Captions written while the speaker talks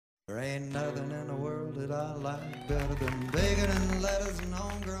There ain't nothing in the world that I like better than bacon and lettuce and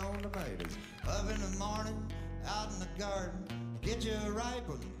homegrown tomatoes. Up in the morning, out in the garden, get you a ripe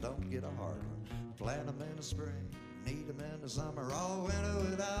one, don't get a hard one. Plant 'em in the spring, need 'em in the summer. All winter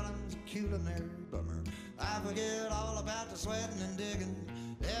without 'em's a culinary bummer. I forget all about the sweating and digging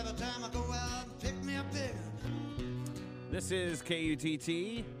every time I go out and pick me a pig. This is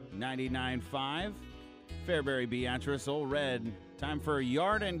KUTT 99.5, Fairbury Beatrice, Ole Red. Time for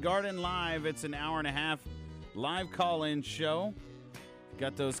Yard and Garden Live. It's an hour and a half live call-in show.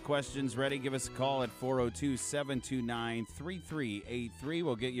 Got those questions ready? Give us a call at 402-729-3383.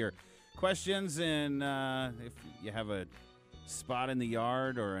 We'll get your questions, and if you have a spot in the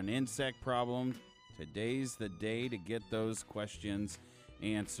yard or an insect problem, today's the day to get those questions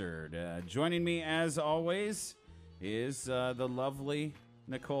answered. Joining me, as always, is the lovely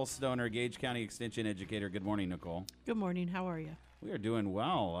Nicole Stoner, Gage County Extension Educator. Good morning, Nicole. Good morning. How are you? We are doing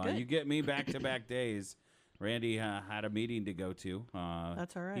well. Good. You get me back-to-back days. Randy had a meeting to go to.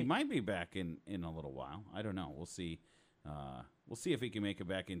 That's all right. He might be back in a little while. I don't know. We'll see. We'll see if he can make it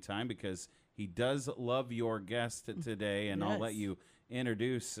back in time, because he does love your guest today, and I'll let you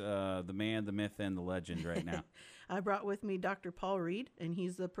introduce the man, the myth, and the legend right now. I brought with me Dr. Paul Reed, and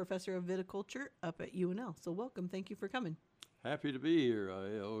he's the professor of viticulture up at UNL. So welcome. Thank you for coming. Happy to be here.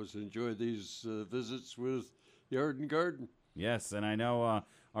 I always enjoy these visits with Yard and Garden. Yes, and I know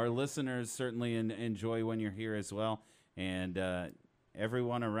our listeners certainly enjoy when you're here as well, and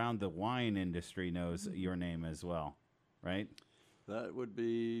everyone around the wine industry knows your name as well, right? That would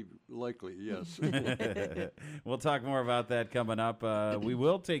be likely, yes. We'll talk more about that coming up. We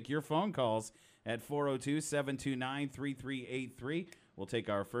will take your phone calls at 402-729-3383. We'll take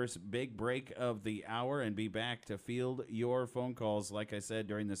our first big break of the hour and be back to field your phone calls. Like I said,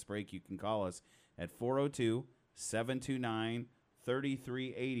 during this break, you can call us at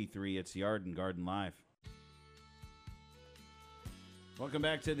 402-729-3383. It's Yard and Garden Live. Welcome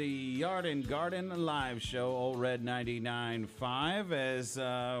back to the Yard and Garden Live show, Ole Red 99.5. As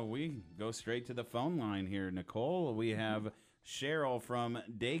we go straight to the phone line here, Nicole, we have Cheryl from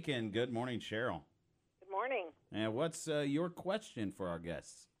Dakin. Good morning, Cheryl. Good morning. And what's your question for our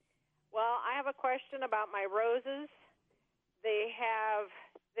guests? Well, I have a question about my roses. They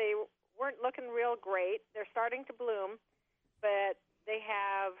weren't looking real great. They're starting to bloom, but they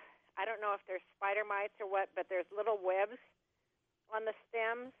have, I don't know if they're spider mites or what, but there's little webs on the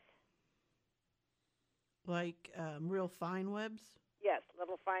stems. Like real fine webs? Yes,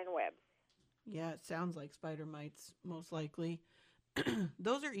 little fine webs. Yeah, it sounds like spider mites, most likely.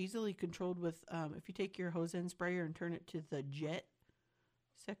 Those are easily controlled with, if you take your hose end sprayer and turn it to the jet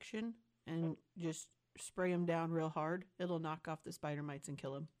section and just spray them down real hard, it'll knock off the spider mites and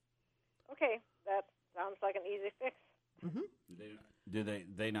kill them. Okay, that sounds like an easy fix. Mm-hmm. Do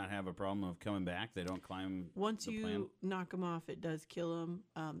they not have a problem of coming back? They don't climb Once the you plant? knock them off, it does kill them.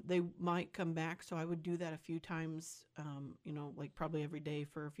 They might come back, so I would do that a few times, like probably every day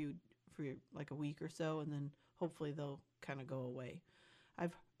for like a week or so, and then hopefully they'll kind of go away. I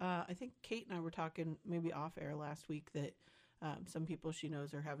think Kate and I were talking maybe off air last week that some people she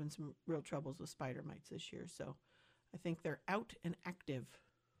knows are having some real troubles with spider mites this year, so I think they're out and active.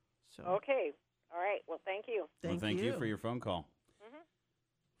 So Okay. All right. Well, thank you. Thank you for your phone call.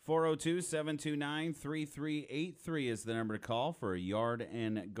 402-729-3383 is the number to call for Yard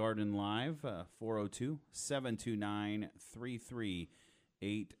and Garden Live.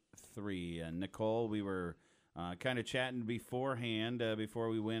 402-729-3383. Nicole, we were kind of chatting beforehand, before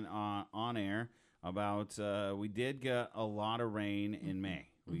we went on air, about we did get a lot of rain in May.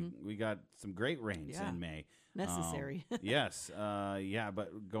 We got some great rains in May. Necessary. Yes.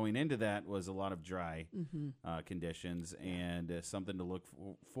 But going into that was a lot of dry conditions, and something to look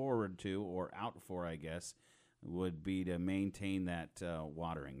forward to, or out for, I guess, would be to maintain that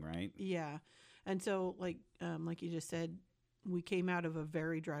watering, right? Yeah. And so like you just said, we came out of a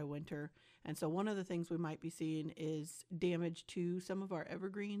very dry winter. And so one of the things we might be seeing is damage to some of our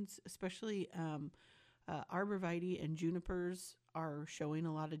evergreens, especially arborvitae and junipers are showing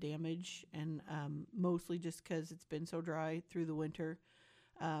a lot of damage, and mostly just because it's been so dry through the winter.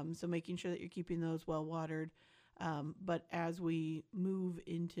 So making sure that you're keeping those well watered. But as we move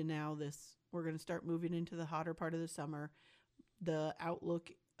into now we're going to start moving into the hotter part of the summer. The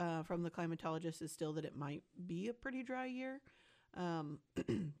outlook from the climatologist is still that it might be a pretty dry year.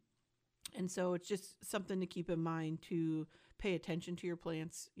 And so it's just something to keep in mind to pay attention to your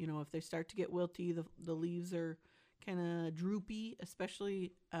plants. If they start to get wilty, the leaves are kind of droopy,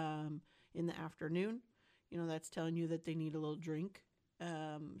 especially in the afternoon. That's telling you that they need a little drink.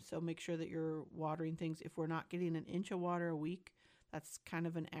 So make sure that you're watering things. If we're not getting an inch of water a week, That's kind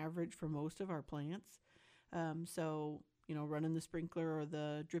of an average for most of our plants. So, running the sprinkler or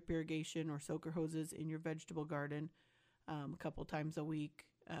the drip irrigation or soaker hoses in your vegetable garden a couple times a week.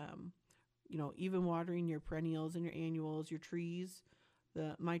 Even watering your perennials and your annuals, your trees.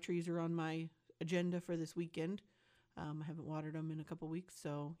 My trees are on my agenda for this weekend. I haven't watered them in a couple weeks,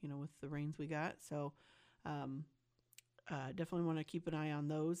 so, with the rains we got. So definitely want to keep an eye on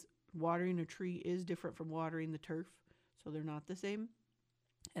those. Watering a tree is different from watering the turf, so they're not the same.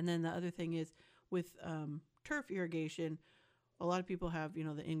 And then the other thing is with turf irrigation, a lot of people have,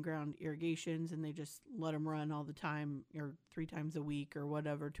 the in-ground irrigations and they just let them run all the time or 3 times a week or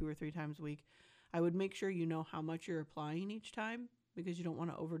whatever, 2 or 3 times a week. I would make sure you know how much you're applying each time because you don't want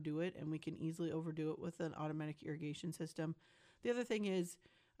to overdo it, and we can easily overdo it with an automatic irrigation system. The other thing is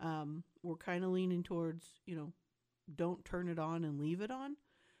we're kind of leaning towards, don't turn it on and leave it on.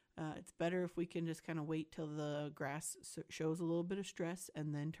 It's better if we can just kind of wait till the grass shows a little bit of stress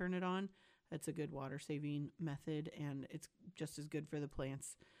and then turn it on. That's a good water saving method, and it's just as good for the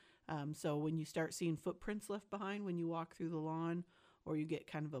plants. So when you start seeing footprints left behind when you walk through the lawn, or you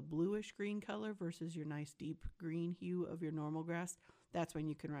get kind of a bluish green color versus your nice deep green hue of your normal grass, that's when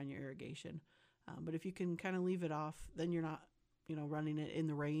you can run your irrigation. But if you can kind of leave it off, then you're not, running it in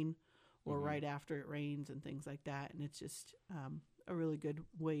the rain or right after it rains and things like that. And it's just a really good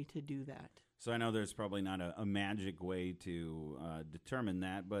way to do that. So I know there's probably not a magic way to determine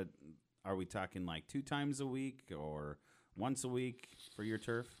that, but are we talking like 2 times a week or once a week for your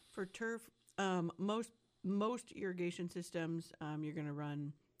turf? For turf, most irrigation systems, you're going to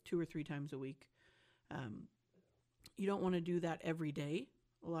run 2 or 3 times a week. You don't want to do that every day.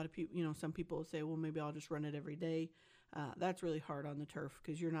 A lot of people, some people will say, well, maybe I'll just run it every day. That's really hard on the turf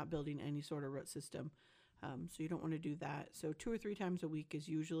because you're not building any sort of root system. So you don't want to do that. So 2 or 3 times a week is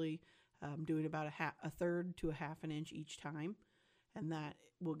usually doing about a third to a half an inch each time. And that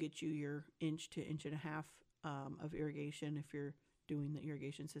will get you your inch to inch and a half of irrigation if you're doing the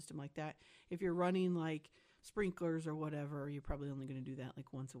irrigation system like that. If you're running like sprinklers or whatever, you're probably only going to do that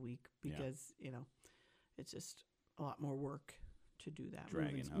like once a week because, it's just a lot more work to do that.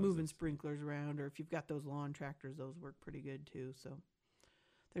 Moving sprinklers around, or if you've got those lawn tractors, those work pretty good too. So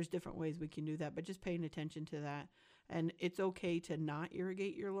there's different ways we can do that, but just paying attention to that. And it's okay to not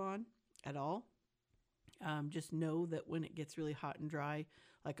irrigate your lawn at all. Just know that when it gets really hot and dry,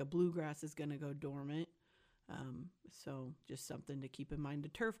 like a bluegrass is going to go dormant. So just something to keep in mind.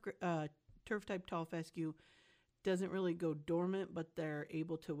 The turf type tall fescue doesn't really go dormant, but they're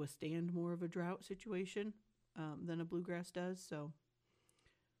able to withstand more of a drought situation than a bluegrass does. So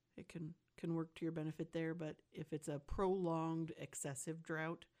it can work to your benefit there. But if it's a prolonged excessive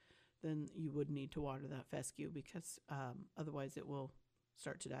drought, then you would need to water that fescue because otherwise it will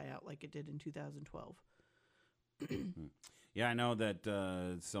start to die out like it did in 2012. Yeah, I know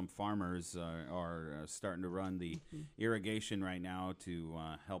that some farmers are starting to run the irrigation right now to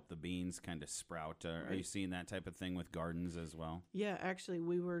help the beans kind of sprout. Are you seeing that type of thing with gardens as well? Yeah, actually,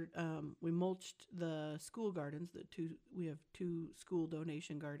 we mulched the school gardens. We have 2 school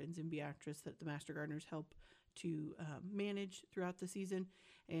donation gardens in Beatrice that the Master Gardeners help to manage throughout the season,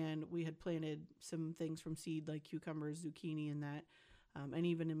 and we had planted some things from seed like cucumbers, zucchini, and that. And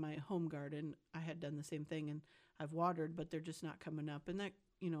even in my home garden, I had done the same thing, and I've watered, but they're just not coming up. And that,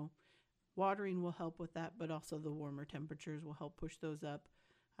 watering will help with that, but also the warmer temperatures will help push those up.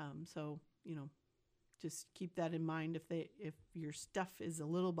 So, just keep that in mind. If your stuff is a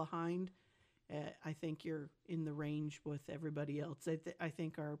little behind, I think you're in the range with everybody else. I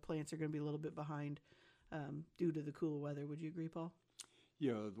think our plants are going to be a little bit behind due to the cool weather. Would you agree, Paul?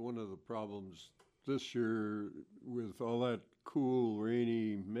 Yeah, one of the problems this year with all that cool,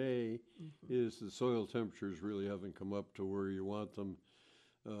 rainy May is the soil temperatures really haven't come up to where you want them.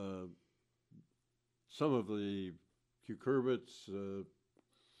 Some of the cucurbits,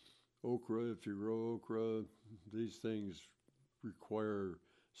 okra, if you grow okra, these things require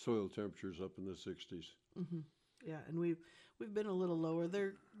soil temperatures up in the 60s. Mm-hmm. Yeah, and we've been a little lower.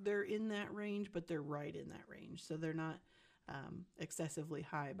 They're in that range, but they're right in that range, so they're not excessively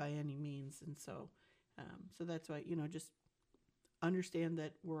high by any means. And so that's why, just understand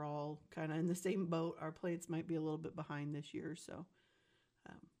that we're all kind of in the same boat. Our plants might be a little bit behind this year, so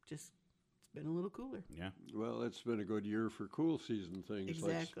it's been a little cooler. Yeah. Well, it's been a good year for cool season things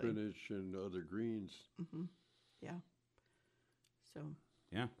Exactly. like spinach and other greens. Mm-hmm. Yeah. So.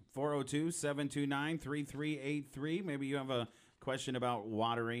 Yeah. 402-729-3383. Maybe you have a question about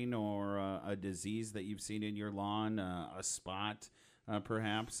watering or a disease that you've seen in your lawn, a spot,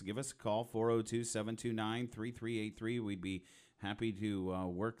 perhaps. Give us a call, 402-729-3383. We'd be happy to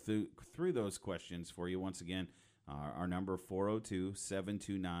work through those questions for you. Once again, Our number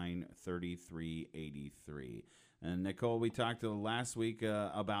 402-729-3383. And Nicole, we talked last week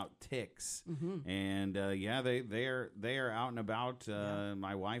about ticks, and they are out and about.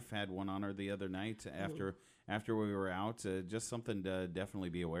 My wife had one on her the other night after we were out. Just something to definitely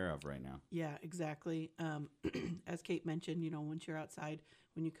be aware of right now. Yeah, exactly. As Kate mentioned, once you're outside,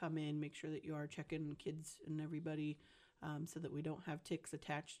 when you come in, make sure that you are checking kids and everybody, so that we don't have ticks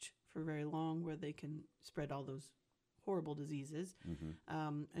attached for very long, where they can spread all those horrible diseases.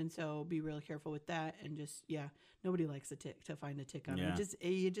 And so be really careful with that, and just nobody likes to find a tick on you.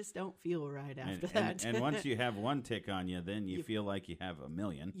 You just don't feel right after that. And once you have one tick on you, then you feel like you have a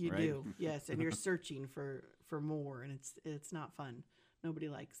million. You right? do, yes, and you're searching for more, and it's not fun. Nobody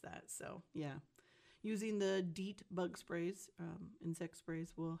likes that. So using the DEET bug sprays, insect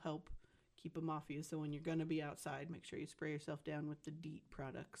sprays, will help keep them off you. So when you're going to be outside, make sure you spray yourself down with the DEET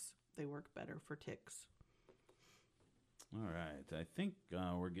products. They work better for ticks. All right, I think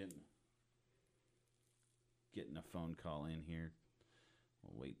we're getting a phone call in here.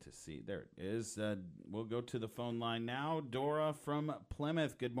 We'll wait to see. There it is. We'll go to the phone line now. Dora from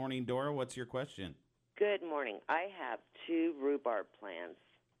Plymouth. Good morning, Dora. What's your question? Good morning. I have 2 rhubarb plants,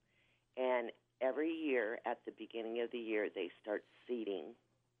 and every year at the beginning of the year they start seeding.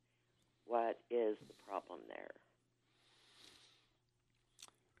 What is the problem there?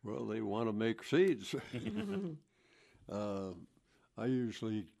 Well, they want to make seeds. I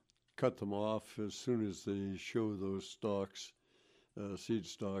usually cut them off as soon as they show those stalks, seed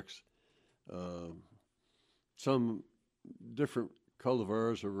stalks. Some different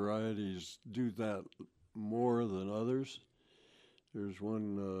cultivars or varieties do that more than others. There's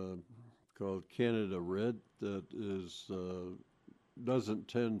one called Canada Red that doesn't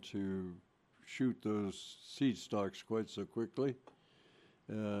tend to shoot those seed stalks quite so quickly,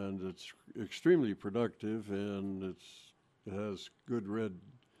 and it's extremely productive, and it has good red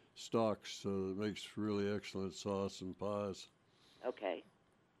stalks, so it makes really excellent sauce and pies. Okay.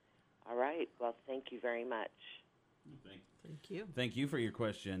 All right. Well, thank you very much. Thank you. Thank you for your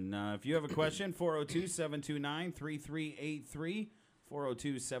question. If you have a question, 402-729-3383.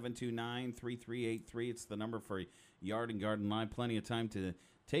 402-729-3383. It's the number for Yard and Garden Live. Plenty of time to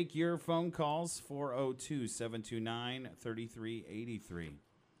take your phone calls. 402-729-3383.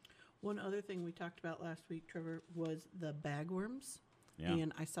 One other thing we talked about last week, Trevor, was the bagworms. Yeah.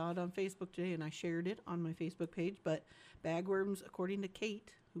 And I saw it on Facebook today, and I shared it on my Facebook page. But bagworms, according to Kate,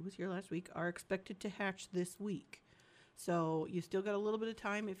 who was here last week, are expected to hatch this week. So you still got a little bit of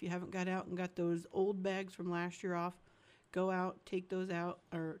time. If you haven't got out and got those old bags from last year off, go out, take those out,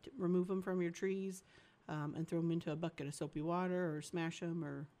 or remove them from your trees, and throw them into a bucket of soapy water, or smash them,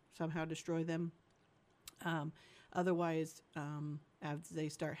 or somehow destroy them. Otherwise, as they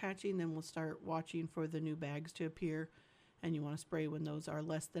start hatching, then we'll start watching for the new bags to appear, and you want to spray when those are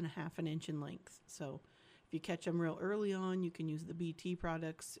less than 1/2 inch in length. So if you catch them real early on, you can use the BT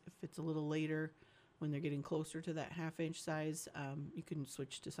products. If it's a little later, when they're getting closer to that 1/2 inch size, you can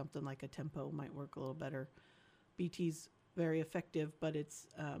switch to something like a Tempo, might work a little better. BT's very effective, but it's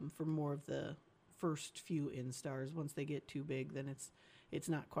for more of the first few instars. Once they get too big, then it's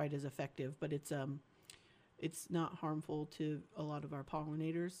not quite as effective, but it's not harmful to a lot of our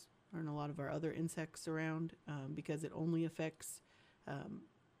pollinators and a lot of our other insects around, because it only affects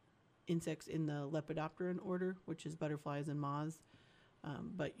insects in the Lepidopteran order, which is butterflies and moths.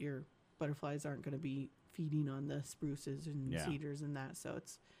 But your butterflies aren't going to be feeding on the spruces and cedars and that, so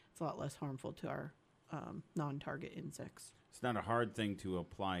it's a lot less harmful to our non-target insects. It's not a hard thing to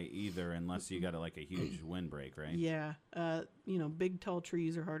apply either, unless you got a huge windbreak, right? Yeah. Big tall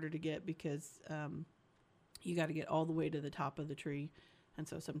trees are harder to get because you got to get all the way to the top of the tree. And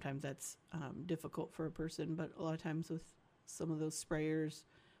so sometimes that's difficult for a person. But a lot of times with some of those sprayers,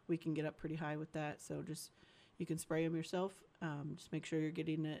 we can get up pretty high with that. So you can spray them yourself. Just make sure you're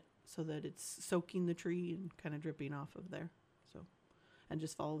getting it so that it's soaking the tree and kind of dripping off of there. And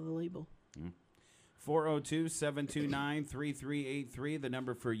just follow the label. 402-729-3383, the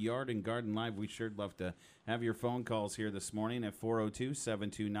number for Yard and Garden Live. We sure love to have your phone calls here this morning at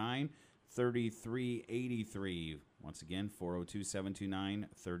 402-729-3383. Once again,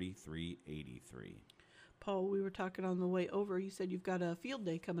 402-729-3383. Paul, we were talking on the way over. You said you've got a field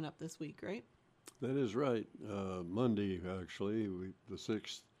day coming up this week, right? That is right. Monday, actually, the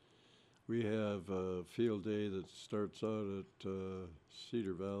 6th, we have a field day that starts out at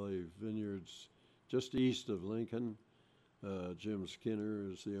Cedar Valley Vineyards, just east of Lincoln. Jim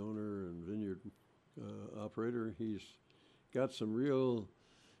Skinner is the owner and vineyard operator. He's got some real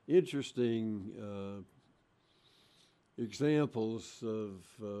interesting examples of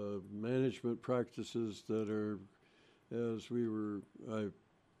management practices that are as I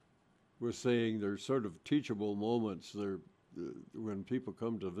was saying, they're sort of teachable moments. When people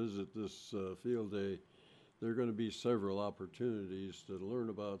come to visit this field day, there are going to be several opportunities to learn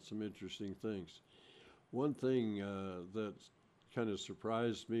about some interesting things. One thing that kind of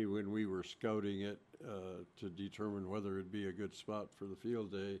surprised me when we were scouting it to determine whether it'd be a good spot for the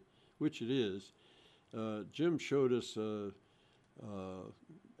field day, which it is, Jim showed us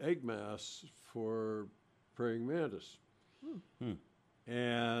egg mass for praying mantis.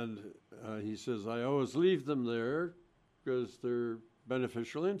 And he says, I always leave them there because they're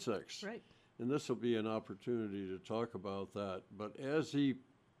beneficial insects. Right. And this will be an opportunity to talk about that. But as he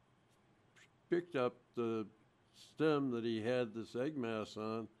picked up the stem that he had this egg mass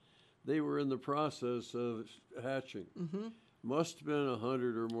on, they were in the process of hatching. Must have been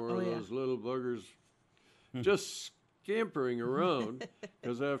 100 or more of those little buggers just scampering around,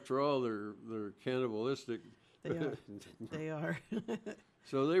 because after all, they're cannibalistic. They are. They are.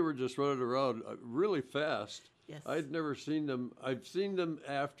 So they were just running around really fast. Yes. I'd never seen them. I've seen them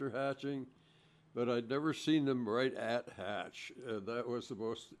after hatching, but I'd never seen them right at hatch. And that was the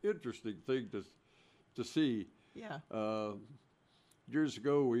most interesting thing to see. Yeah. Years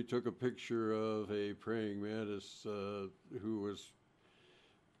ago, we took a picture of a praying mantis who was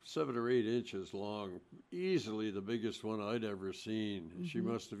 7 or 8 inches long, easily the biggest one I'd ever seen. She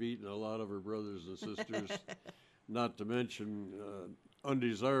must have eaten a lot of her brothers and sisters, not to mention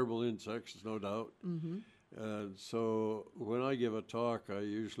undesirable insects, no doubt. And so when I give a talk, I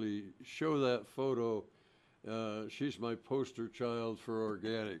usually show that photo. She's my poster child for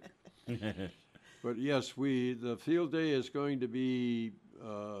organic. But yes, the field day is going to be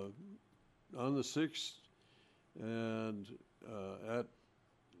on the 6th and at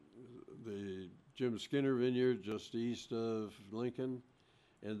the Jim Skinner Vineyard just east of Lincoln.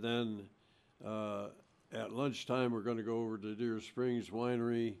 And then at lunchtime, we're going to go over to Deer Springs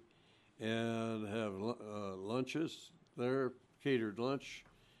Winery and have lunches there, catered lunch.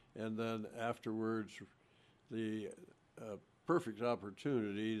 And then afterwards, the perfect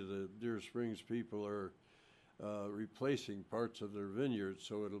opportunity. The Deer Springs people are replacing parts of their vineyards,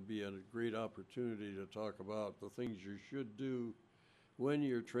 so it'll be a great opportunity to talk about the things you should do when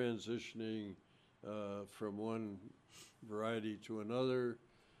you're transitioning from one variety to another.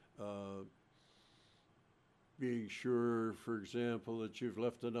 Being sure, for example, that you've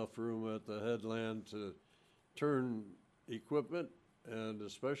left enough room at the headland to turn equipment, and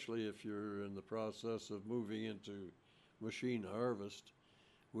especially if you're in the process of moving into machine harvest,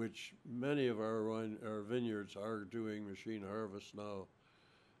 which many of our vineyards are doing machine harvest now.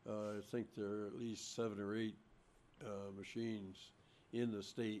 I think there are at least 7 or 8 machines in the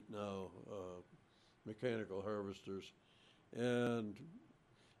state now, mechanical harvesters. And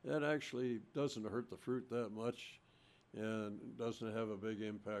that actually doesn't hurt the fruit that much and doesn't have a big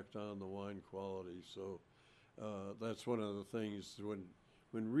impact on the wine quality. So that's one of the things when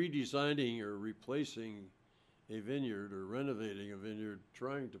redesigning or replacing a vineyard or renovating a vineyard,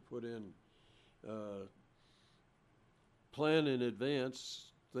 trying to put in plan in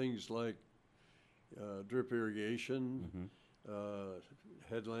advance things like drip irrigation,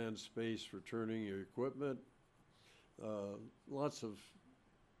 headland space for turning your equipment, lots of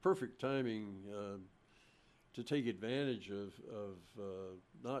perfect timing to take advantage of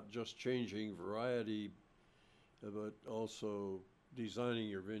not just changing variety, but also designing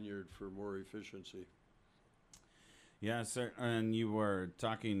your vineyard for more efficiency. Yeah, sir. And you were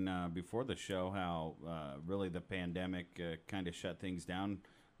talking before the show how really the pandemic kind of shut things down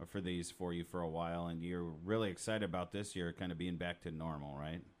for you for a while, and you're really excited about this year kind of being back to normal,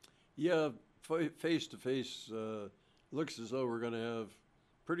 right? Yeah, face-to-face looks as though we're going to have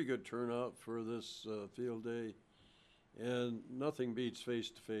pretty good turnout for this field day, and nothing beats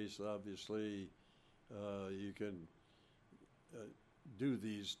face-to-face, obviously. You can do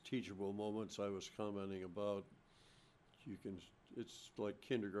these teachable moments I was commenting about. It's like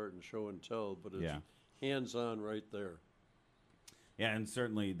kindergarten show and tell, but it's hands-on right there. Yeah, and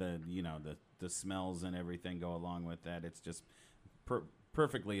certainly the smells and everything go along with that. It's just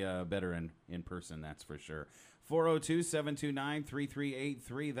perfectly better in person, that's for sure.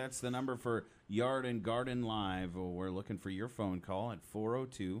 402-729-3383. That's the number for Yard and Garden Live. We're looking for your phone call at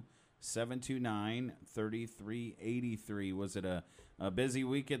 402-729-3383. Was it a busy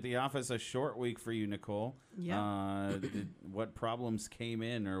week at the office, a short week for you, Nicole? Yeah. What problems came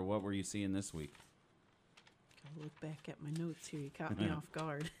in, or what were you seeing this week? I'll look back at my notes here. You caught me off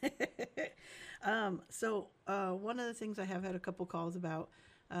guard. So one of the things I have had a couple calls about,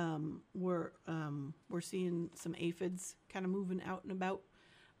 we're seeing some aphids kind of moving out and about.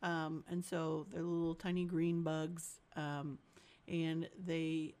 And so they're little tiny green bugs, and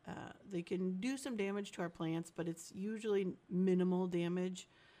they can do some damage to our plants, but it's usually minimal damage.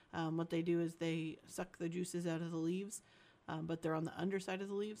 What they do is they suck the juices out of the leaves, but they're on the underside of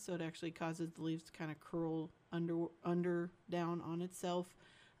the leaves, so it actually causes the leaves to kind of curl under down on itself.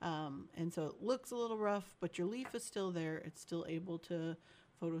 And so it looks a little rough, but your leaf is still there. It's still able to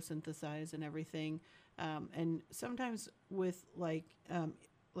photosynthesize and everything. And sometimes with like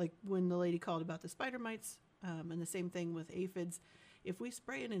when the lady called about the spider mites, and the same thing with aphids, if we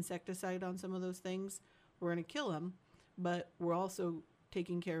spray an insecticide on some of those things, we're going to kill them, but we're also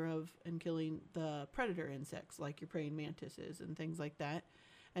taking care of and killing the predator insects like your praying mantises and things like that.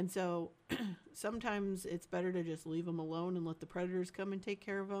 And so sometimes it's better to just leave them alone and let the predators come and take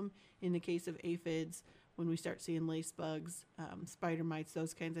care of them. In the case of aphids, when we start seeing lace bugs, spider mites,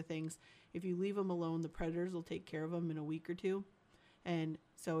 those kinds of things, if you leave them alone, the predators will take care of them in a week or two. And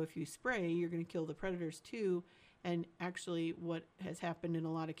so if you spray, you're going to kill the predators too. And actually what has happened in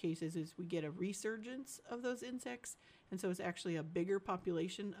a lot of cases is we get a resurgence of those insects. And so it's actually a bigger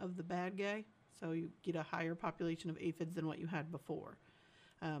population of the bad guy. So you get a higher population of aphids than what you had before.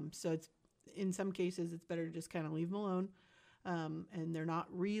 So it's, in some cases, it's better to just kind of leave them alone. And they're not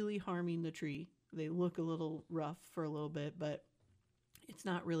really harming the tree. They look a little rough for a little bit, but it's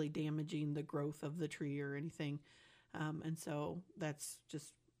not really damaging the growth of the tree or anything. And so that's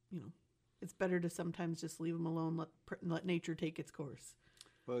just, it's better to sometimes just leave them alone, let nature take its course.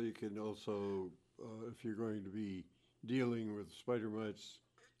 Well, you can also, if you're going to be dealing with spider mites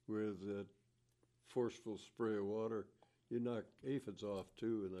with that forceful spray of water, you knock aphids off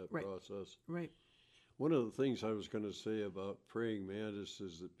too in that Right. process. Right. One of the things I was going to say about praying mantis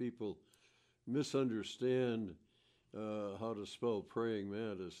is that people misunderstand how to spell praying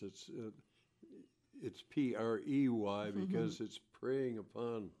mantis. It's P-R-E-Y because it's preying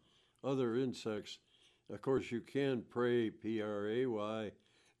upon other insects. Of course, you can pray P-R-A-Y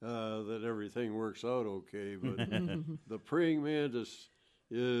that everything works out okay, but the praying mantis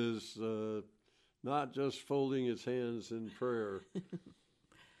is not just folding its hands in prayer.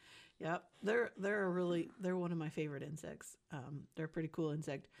 Yep, they're one of my favorite insects. They're a pretty cool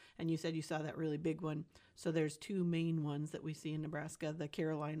insect. And you said you saw that really big one. So there's two main ones that we see in Nebraska: the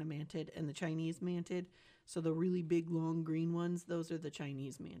Carolina mantid and the Chinese mantid. So the really big, long green ones, those are the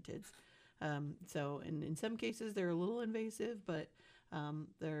Chinese mantids. So in some cases they're a little invasive, but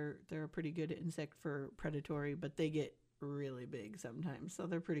they're a pretty good insect for predatory. But they get really big sometimes, so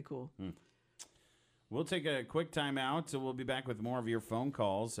they're pretty cool. We'll take a quick time out, so we'll be back with more of your phone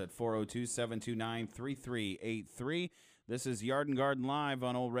calls at 402-729-3383. This is Yard and Garden Live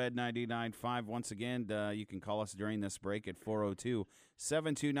on Old Red 99.5. Once again, you can call us during this break at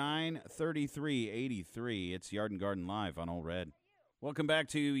 402-729-3383. It's Yard and Garden Live on Old Red. Welcome back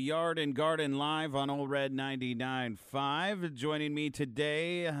to Yard and Garden Live on Old Red 99.5. Joining me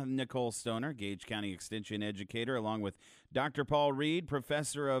today, Nicole Stoner, Gage County Extension Educator, along with Dr. Paul Reed,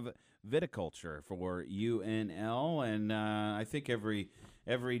 Professor of Viticulture for UNL. And I think every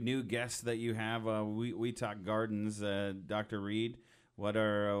new guest that you have, we talk gardens. Dr. Reed,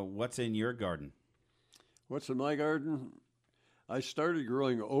 what's in your garden? What's in my garden? I started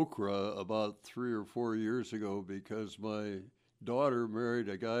growing okra about 3 or 4 years ago because my daughter married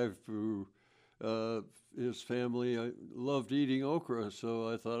a guy who his family loved eating okra,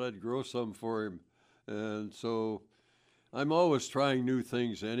 so I thought I'd grow some for him. And so I'm always trying new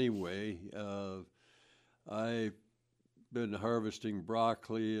things anyway. I've been harvesting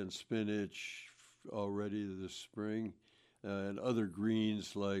broccoli and spinach already this spring, and other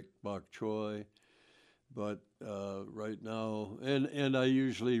greens like bok choy. But right now, and I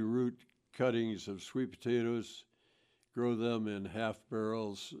usually root cuttings of sweet potatoes, grow them in half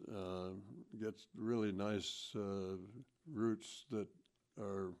barrels, get really nice roots that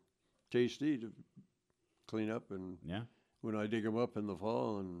are tasty to clean up. And Yeah. when I dig them up in the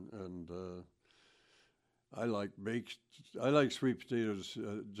fall, and I like sweet potatoes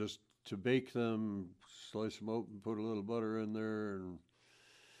just to bake them, slice them open, put a little butter in there, and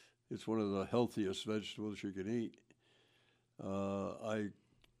it's one of the healthiest vegetables you can eat. I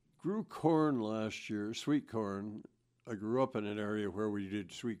grew corn last year, sweet corn. I grew up in an area where we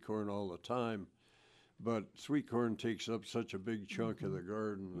did sweet corn all the time, but sweet corn takes up such a big chunk of the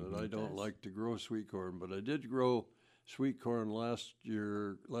garden that I don't like to grow sweet corn. But I did grow sweet corn last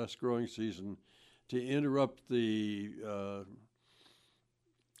growing season, to interrupt the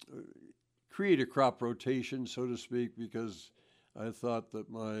create a crop rotation, so to speak, because I thought that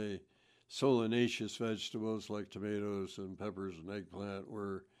my solanaceous vegetables like tomatoes and peppers and eggplant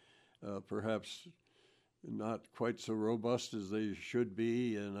were perhaps not quite so robust as they should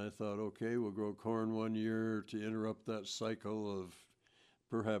be. And I thought, okay, we'll grow corn one year to interrupt that cycle of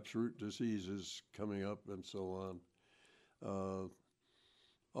perhaps root diseases coming up and so on.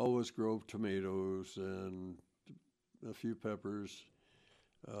 Always grow tomatoes and a few peppers.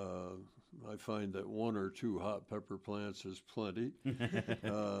 I find that 1 or 2 hot pepper plants is plenty.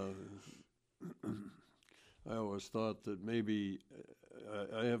 I always thought that maybe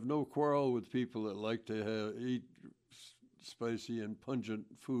I have no quarrel with people that like to eat spicy and pungent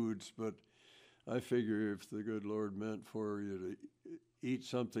foods, but I figure if the good Lord meant for you to eat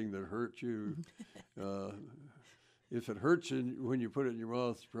something that hurts you, if it hurts when you put it in your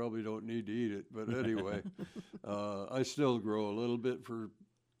mouth, you probably don't need to eat it. But anyway, I still grow a little bit for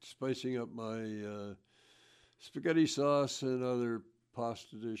spicing up my spaghetti sauce and other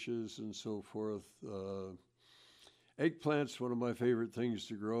pasta dishes and so forth. Eggplant's one of my favorite things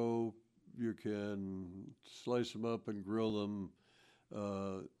to grow. You can slice them up and grill them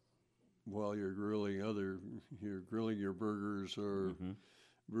while you're grilling your burgers or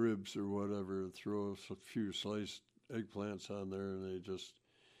ribs or whatever. Throw a few sliced eggplants on there, and they just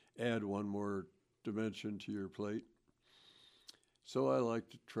add one more dimension to your plate. So I like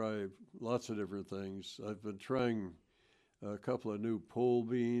to try lots of different things. I've been trying a couple of new pole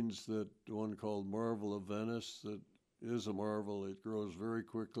beans, one called Marvel of Venice, that is a marvel. It grows very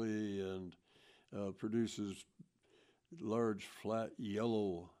quickly and produces large, flat,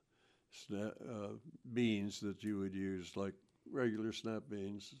 yellow beans that you would use like regular snap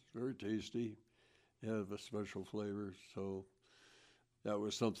beans. Very tasty, have a special flavor. So that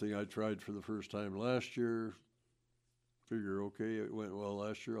was something I tried for the first time last year. Figure, okay, it went well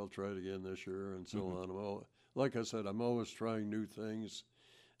last year, I'll try it again this year, and so on. Like I said, I'm always trying new things.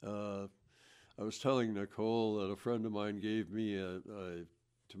 I was telling Nicole that a friend of mine gave me a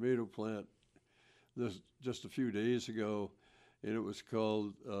tomato plant just a few days ago, and it was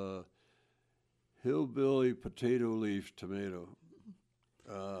called Hillbilly Potato Leaf Tomato.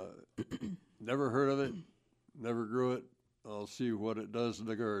 Never heard of it, never grew it. I'll see what it does in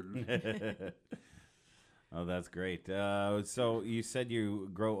the garden. Oh, that's great. So you said you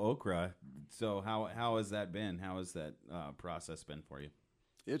grow okra. So how has that been? How has that process been for you?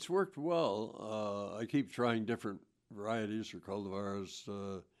 It's worked well. I keep trying different varieties or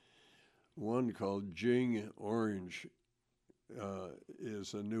cultivars. One called Jing Orange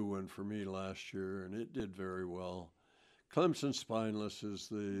is a new one for me last year, and it did very well. Clemson Spineless is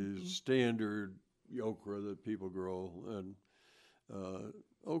the standard okra that people grow, and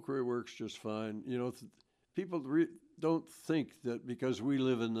okra works just fine. You know, people don't think that because we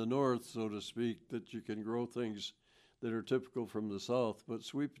live in the north, so to speak, that you can grow things that are typical from the south. But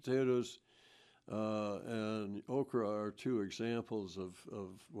sweet potatoes and okra are two examples of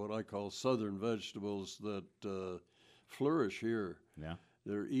what I call southern vegetables that flourish here. Yeah.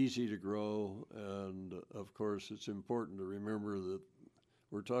 They're easy to grow, and of course it's important to remember that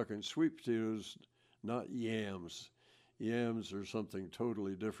we're talking sweet potatoes, not yams. Yams are something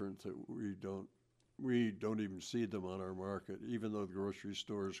totally different that we don't even see them on our market, even though the grocery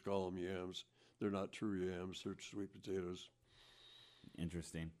stores call them yams. They're not true yams, they're sweet potatoes.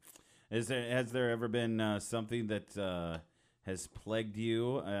 Interesting. Has there ever been something that has plagued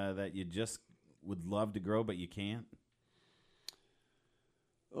you that you just would love to grow but you can't?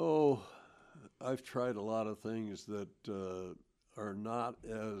 Oh, I've tried a lot of things that are not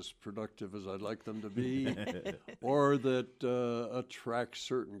as productive as I'd like them to be, or that attract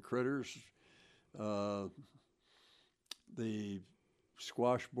certain critters. The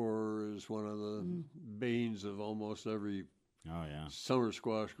squash borer is one of the banes of almost every summer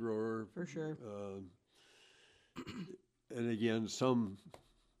squash grower. For sure. And again, some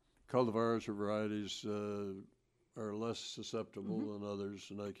cultivars or varieties are less susceptible than others,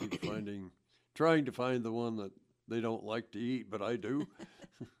 and I keep trying to find the one that they don't like to eat, but I do.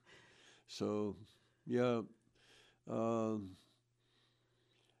 So, yeah.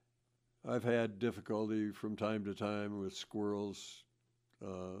 I've had difficulty from time to time with squirrels,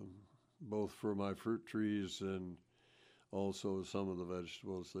 both for my fruit trees and also some of the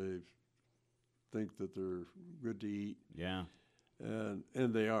vegetables. They think that they're good to eat. Yeah.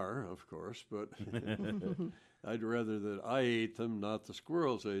 And they are, of course, but I'd rather that I ate them, not the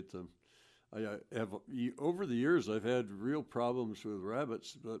squirrels ate them. I have over the years I've had real problems with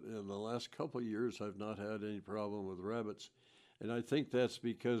rabbits, but in the last couple of years I've not had any problem with rabbits. And I think that's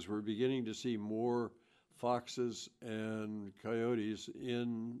because we're beginning to see more foxes and coyotes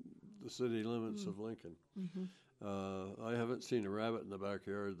in the city limits of Lincoln. I haven't seen a rabbit in the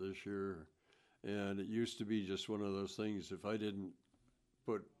backyard this year, and it used to be just one of those things. If I didn't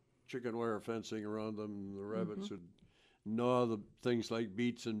put chicken wire fencing around them. The rabbits would gnaw the things like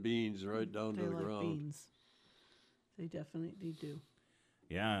beets and beans right down They to the like ground. beans. They definitely do.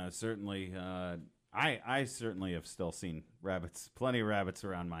 Yeah, certainly. I certainly have still seen rabbits, plenty of rabbits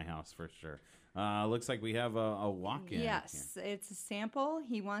around my house for sure. Looks like we have a walk-in. Yes, it's a sample.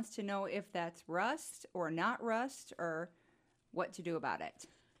 He wants to know if that's rust or not rust or what to do about it.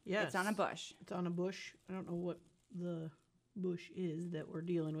 Yes. It's on a bush. It's on a bush. I don't know what the bush is that we're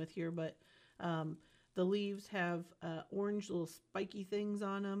dealing with here, but the leaves have orange little spiky things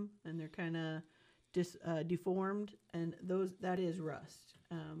on them, and they're kind of deformed, and that is rust.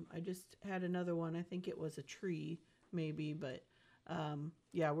 I just had another one. I think it was a tree, maybe, but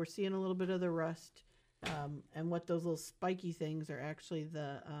yeah, we're seeing a little bit of the rust, and what those little spiky things are actually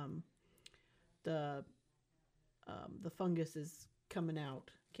the fungus is coming out.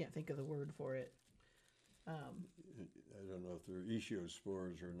 Can't think of the word for it. I don't know if they're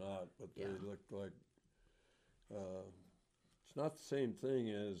ichthyospores or not, but they look like it's not the same thing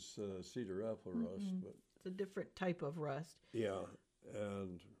as cedar apple rust, but It's a different type of rust. yeah,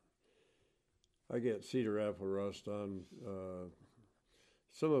 and I get cedar apple rust on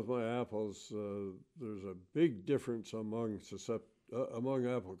some of my apples. There's a big difference among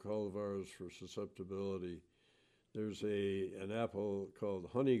apple cultivars for susceptibility. There's an apple called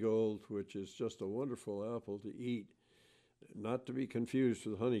Honeygold, which is just a wonderful apple to eat, not to be confused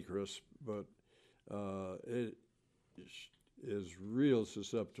with Honeycrisp, but it is real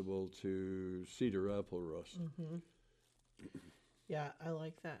susceptible to cedar apple rust. Yeah, I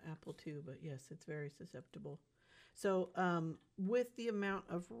like that apple too, but yes, it's very susceptible. So, with the amount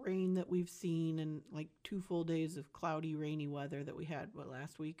of rain that we've seen and like 2 full days of cloudy, rainy weather that we had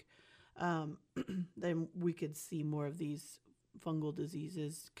last week, then we could see more of these fungal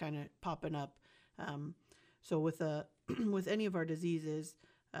diseases kind of popping up. So with with any of our diseases,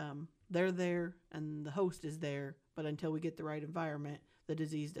 they're there and the host is there, but until we get the right environment, the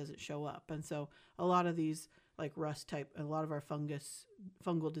disease doesn't show up. And so a lot of these like rust type, a lot of our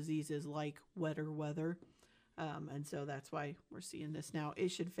fungal diseases like wetter weather. And so that's why we're seeing this now. It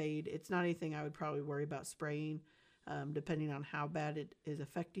should fade. It's not anything I would probably worry about spraying, depending on how bad it is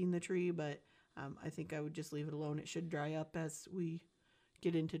affecting the tree. But I think I would just leave it alone. It should dry up as we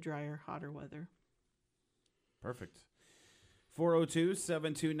get into drier, hotter weather. Perfect.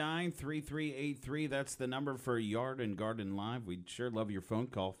 402-729-3383. That's the number for Yard and Garden Live. We'd sure love your phone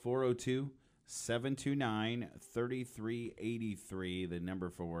call. 402-729-3383. The number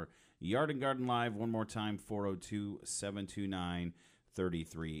for Yard and Garden Live. One more time,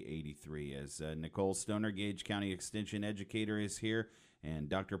 402-729-3383. As Nicole Stoner, Gage County Extension Educator, is here, and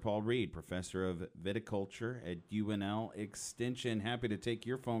Dr. Paul Reed, Professor of Viticulture at UNL Extension. Happy to take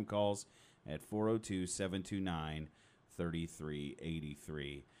your phone calls at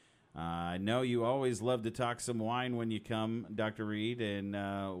 402-729-3383. I know you always love to talk some wine when you come, Dr. Reed, and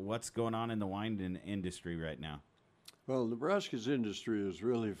what's going on in the wine industry right now? Well, Nebraska's industry has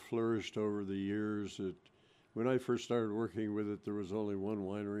really flourished over the years. When I first started working with it, there was only one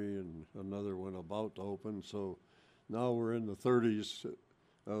winery and another one about to open. So now we're in the 30s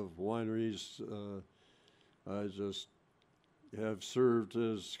of wineries. I just have served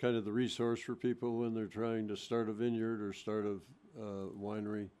as kind of the resource for people when they're trying to start a vineyard or start a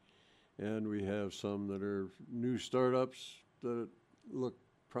winery. And we have some that are new startups that look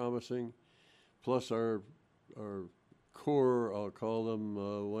promising. Plus our core, I'll call them,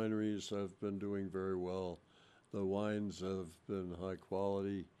 wineries have been doing very well. The wines have been high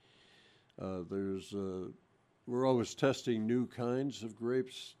quality. We're always testing new kinds of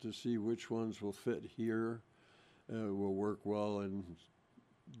grapes to see which ones will fit here, will work well in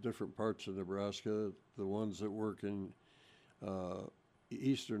different parts of Nebraska. The ones that work in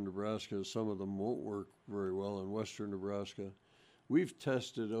eastern Nebraska, some of them won't work very well in western Nebraska. We've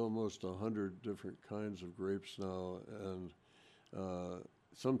tested almost 100 different kinds of grapes now, and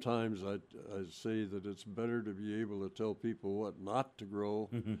sometimes I say that it's better to be able to tell people what not to grow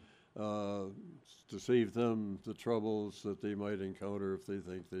to save them the troubles that they might encounter if they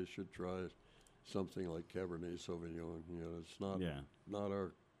think they should try something like Cabernet Sauvignon. You know, it's not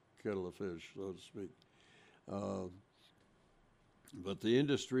our kettle of fish, so to speak. But the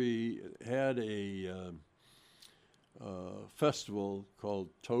industry had a festival called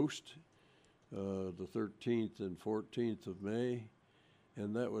Toast, the 13th and 14th of May,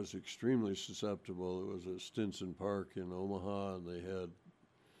 and that was extremely susceptible. It was at Stinson Park in Omaha, and they had,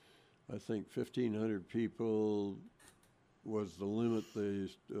 I think, 1,500 people was the limit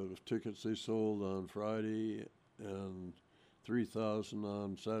of tickets they sold on Friday, and 3,000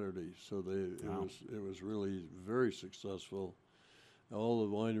 on Saturday. So it was really very successful. all the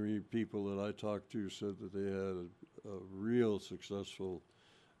winery people that I talked to said that they had a real successful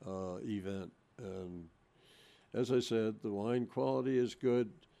event. And as I said, the wine quality is good.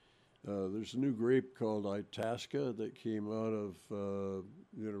 There's a new grape called Itasca that came out of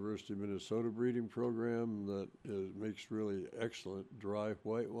University of Minnesota breeding program that makes really excellent dry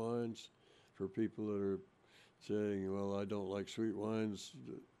white wines for people that are saying, well, I don't like sweet wines.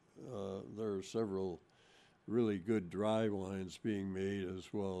 There are several really good dry wines being made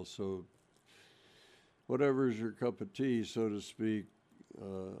as well. So whatever's your cup of tea, so to speak,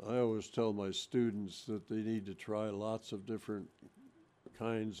 I always tell my students that they need to try lots of different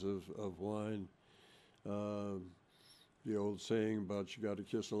kinds of wine. The old saying about you got to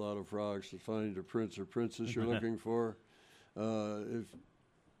kiss a lot of frogs to find a prince or princess you're looking for.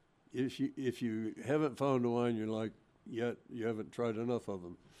 If you haven't found a wine you like yet, you haven't tried enough of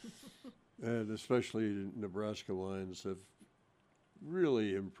them. And especially Nebraska wines have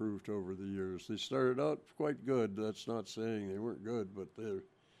really improved over the years. They started out quite good. That's not saying they weren't good, but they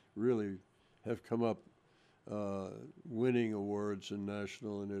really have come up winning awards in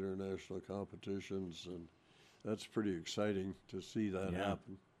national and international competitions, and that's pretty exciting to see that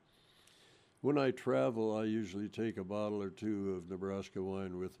happen. When I travel, I usually take a bottle or two of Nebraska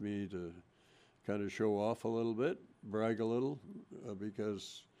wine with me to kind of show off a little bit, brag a little,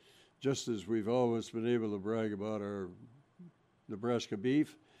 because just as we've always been able to brag about our Nebraska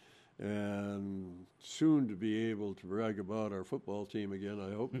beef, and soon to be able to brag about our football team again,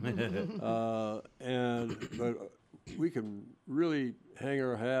 I hope. But we can really hang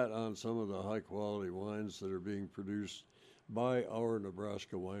our hat on some of the high-quality wines that are being produced by our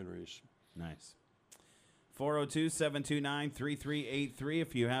Nebraska wineries. Nice. 402-729-3383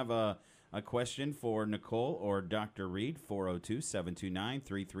 if you have a question for Nicole or Dr. Reed.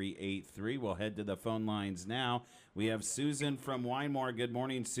 402-729-3383. We'll head to the phone lines now. We have Susan from Wymore. Good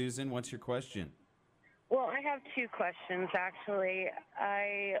morning, Susan. What's your question? Well, I have two questions, actually.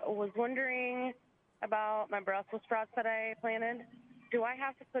 I was wondering about my Brussels sprouts that I planted. Do I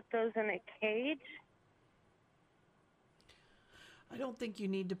have to put those in a cage? I don't think you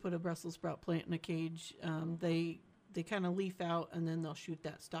need to put a Brussels sprout plant in a cage. They kind of leaf out, and then they'll shoot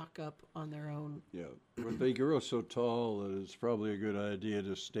that stalk up on their own. Yeah, but they grow so tall that it's probably a good idea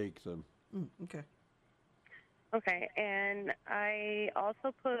to stake them. Okay. Okay, and I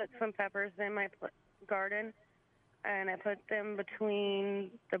also put some peppers in my garden, and I put them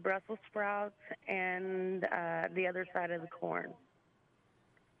between the Brussels sprouts and the other side of the corn.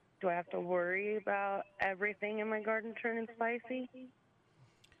 Do I have to worry about everything in my garden turning spicy?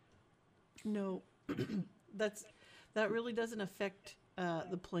 No, that really doesn't affect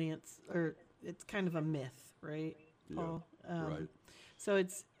the plants, or it's kind of a myth, right, Paul? Yeah, right. So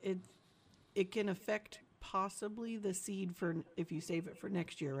it can affect possibly the seed for if you save it for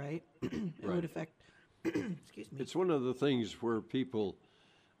next year, right? It would affect. Excuse me. It's one of the things where people,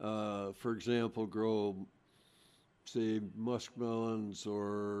 for example, grow, say, muskmelons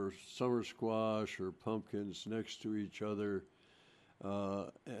or summer squash or pumpkins next to each other,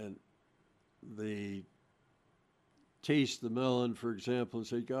 and they taste the melon, for example, and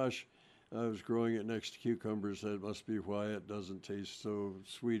say, gosh, I was growing it next to cucumbers. That must be why it doesn't taste so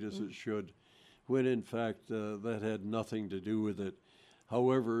sweet as it should, when in fact that had nothing to do with it.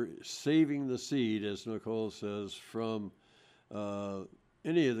 However, saving the seed, as Nicole says, from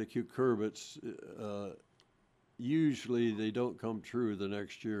any of the cucurbits, usually they don't come true the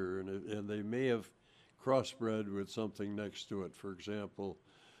next year, and they may have crossbred with something next to it. For example,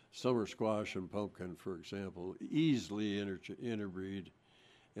 summer squash and pumpkin, for example, easily interbreed,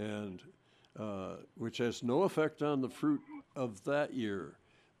 and which has no effect on the fruit of that year,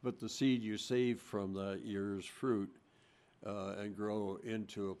 but the seed you save from that year's fruit and grow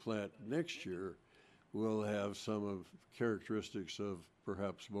into a plant next year will have some of characteristics of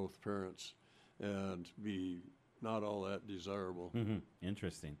perhaps both parents and be not all that desirable. Mm-hmm.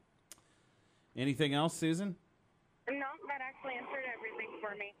 Interesting. Anything else, Susan? No, that actually answered everything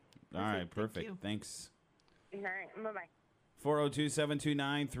for me. All right, perfect. Thanks. All right, bye-bye.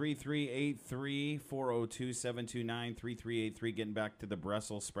 402-729-3383, 402-729-3383. Getting back to the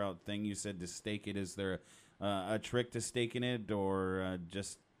Brussels sprout thing, you said to stake it. Is there a trick to staking it, or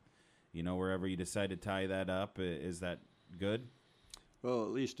just, wherever you decide to tie that up? Is that good? Well,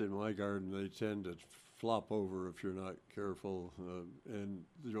 at least in my garden, they tend to flop over if you're not careful. And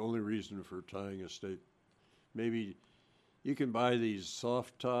the only reason for tying a stake, maybe you can buy these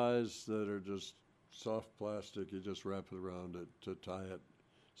soft ties that are just soft plastic. You just wrap it around it to tie it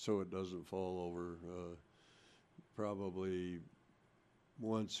so it doesn't fall over. Probably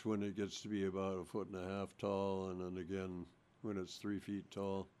once when it gets to be about 1.5 feet tall, and then again when it's 3 feet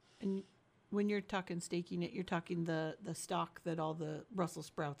tall. And when you're talking staking it, you're talking the stalk that all the Brussels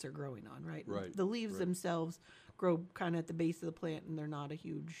sprouts are growing on, right? Right, The leaves right. themselves grow kind of at the base of the plant, and they're not a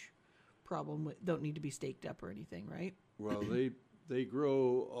huge problem. Don't need to be staked up or anything, right? Well, they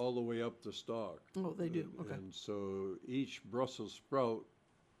grow all the way up the stalk. Oh, they do. Okay. And so each Brussels sprout,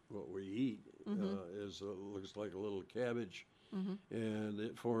 what we eat, looks like a little cabbage, and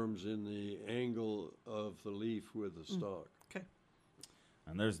it forms in the angle of the leaf with the stalk. Okay.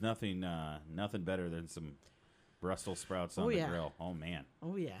 And there's nothing better than some Brussels sprouts on Oh, the yeah. grill. Oh, man.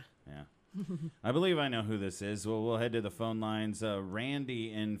 Oh, yeah. Yeah. I believe I know who this is. Well, we'll head to the phone lines.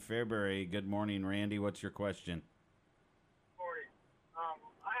 Randy in Fairbury. Good morning, Randy. What's your question? Morning.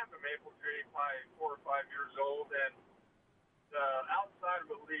 I have a maple tree, probably 4 or 5 years old, and the outside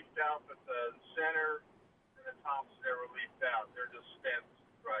of it leafed out, but the center and the tops never leafed out. They're just stems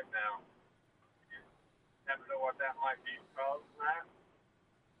right now. You happen to know what that might be causing that?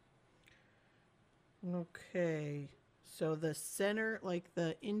 Okay. So the center, like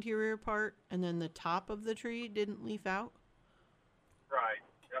the interior part, and then the top of the tree didn't leaf out? Right.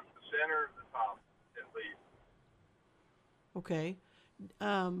 Yep, the center and the top didn't leaf. Okay.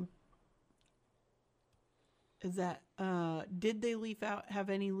 Is that, did they leaf out, have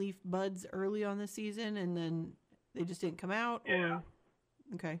any leaf buds early on the season, and then they just didn't come out? Yeah. Or?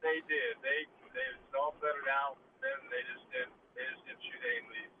 Okay. They did. They was all settled out, then they just didn't shoot any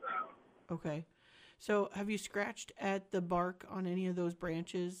leaves out. Okay. So have you scratched at the bark on any of those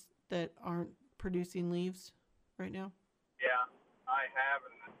branches that aren't producing leaves right now? Yeah, I have,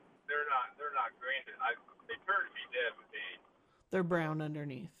 and they're not green. They appear to be dead with age. They're brown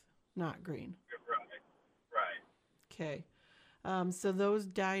underneath, not green. Right. Okay. So those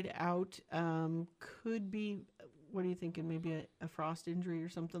died out. Could be, what are you thinking? Maybe a frost injury or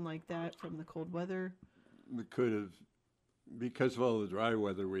something like that from the cold weather? It could have, because of all the dry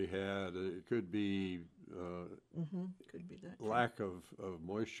weather we had, it could be Could be that. lack of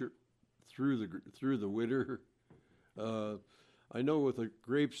moisture through the winter. I know with the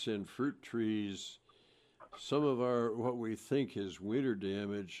grapes and fruit trees, some of what we think is winter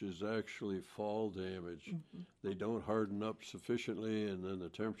damage is actually fall damage. They don't harden up sufficiently, and then the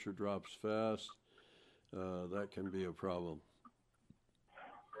temperature drops fast. That can be a problem.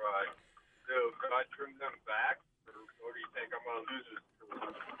 Right. So could I trim them back, or do you think I'm going to lose it?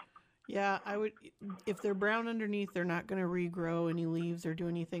 Yeah, I would. If they're brown underneath, they're not going to regrow any leaves or do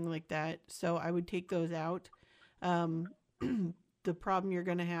anything like that. So I would take those out. The problem you're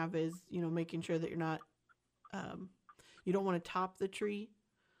going to have is, making sure that you're not, you don't want to top the tree.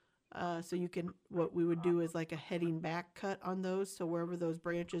 So what we would do is like a heading back cut on those. So wherever those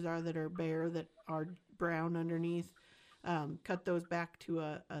branches are that are bare, that are brown underneath, cut those back to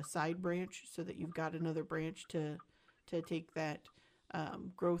a side branch so that you've got another branch to take that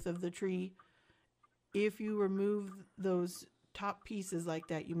growth of the tree. If you remove those top pieces like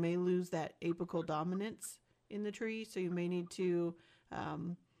that, you may lose that apical dominance in the tree. So you may need to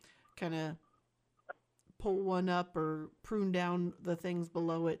kind of pull one up or prune down the things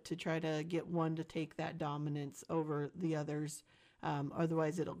below it to try to get one to take that dominance over the others.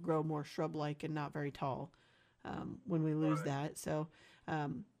 Otherwise, it'll grow more shrub-like and not very tall when we lose that. So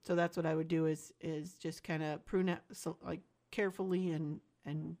that's what I would do is just kind of prune it carefully and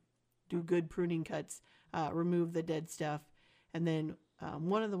do good pruning cuts, remove the dead stuff. And then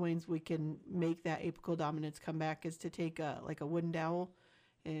one of the ways we can make that apical dominance come back is to take a wooden dowel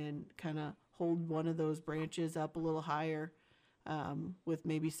and kind of hold one of those branches up a little higher with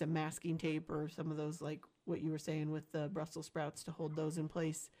maybe some masking tape or some of those, like what you were saying with the Brussels sprouts, to hold those in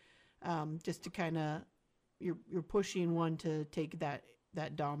place, just to kind of, you're pushing one to take that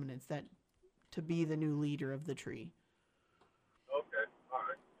dominance, that to be the new leader of the tree. Okay. All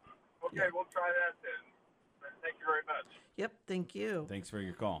right. Okay, we'll try that then. Thank you very much. Yep, thank you. Thanks for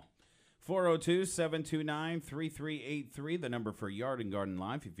your call. 402-729-3383, the number for Yard and Garden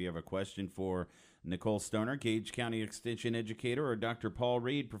Live. If you have a question for Nicole Stoner, Gage County Extension Educator, or Dr. Paul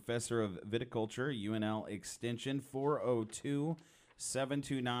Reed, Professor of Viticulture, UNL Extension,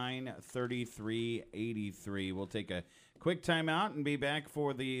 402-729-3383. We'll take a quick time out and be back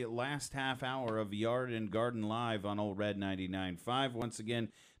for the last half hour of Yard and Garden Live on Old Red 99.5. Once again,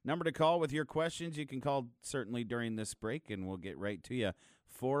 number to call with your questions. You can call certainly during this break, and we'll get right to you.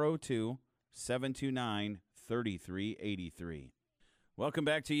 402-729-3383. Welcome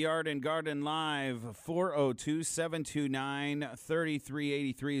back to Yard and Garden Live.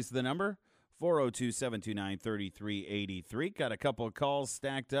 402-729-3383 is the number. 402-729-3383. Got a couple of calls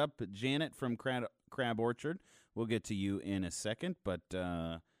stacked up. Janet from Crab Orchard. We'll get to you in a second, but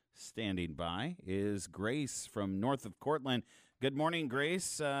Standing by is Grace from north of Cortland. Good morning,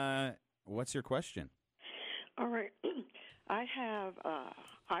 Grace. What's your question? All right. I have a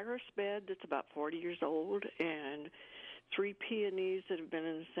iris bed that's about 40 years old and 3 peonies that have been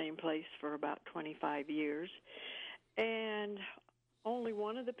in the same place for about 25 years. And only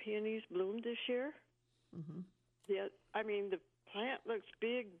one of the peonies bloomed this year. Mm-hmm. The plant looks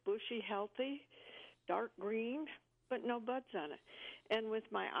big, bushy, healthy, dark green, but no buds on it. And with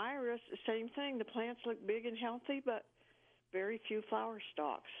my iris, the same thing. The plants look big and healthy, but very few flower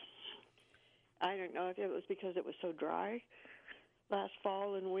stalks. I don't know if it was because it was so dry last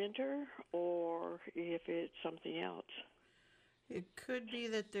fall and winter, or if it's something else. It could be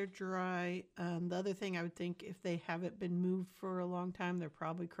that they're dry. The other thing I would think, if they haven't been moved for a long time, they're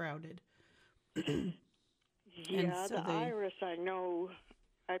probably crowded. Yeah, so the iris, I know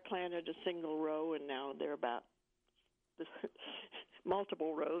I planted a single row, and now they're about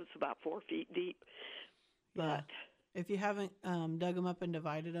multiple rows, about 4 feet deep. But if you haven't dug them up and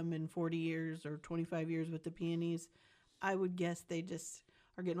divided them in 40 years or 25 years with the peonies, I would guess they just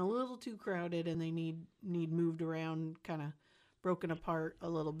are getting a little too crowded and they need moved around, kind of broken apart a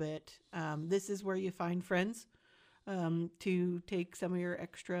little bit. This is where you find friends to take some of your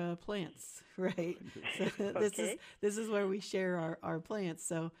extra plants, right? So this is where we share our plants.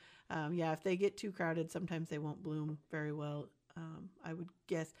 So if they get too crowded, sometimes they won't bloom very well. I would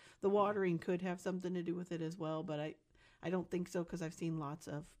guess the watering could have something to do with it as well, but I don't think so, because I've seen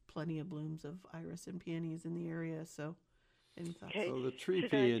plenty of blooms of iris and peonies in the area. So any thoughts? Okay. So the tree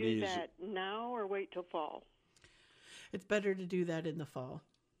Should peonies. I do that now or wait till fall? It's better to do that in the fall.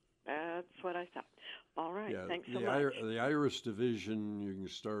 That's what I thought. All right. Yeah, Thanks so much. The iris division, you can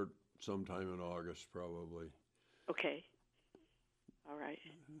start sometime in August, probably. Okay. All right.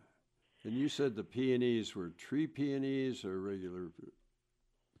 And you said the peonies were tree peonies or regular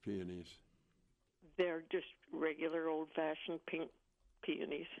peonies? They're just regular old-fashioned pink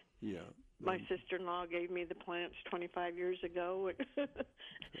peonies. Yeah. My sister-in-law gave me the plants 25 years ago.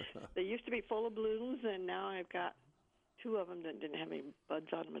 They used to be full of blooms, and now I've got 2 of them that didn't have any buds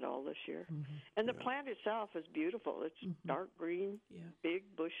on them at all this year. Mm-hmm. And the plant itself is beautiful. It's dark green, big,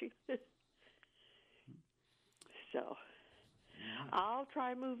 bushy. So I'll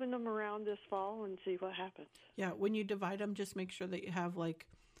try moving them around this fall and see what happens. Yeah, when you divide them, just make sure that you have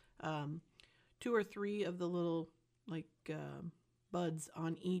 2 or 3 of the little buds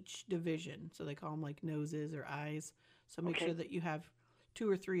on each division. So they call them noses or eyes. So make sure that you have 2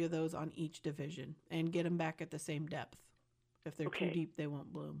 or 3 of those on each division and get them back at the same depth. If they're too deep, they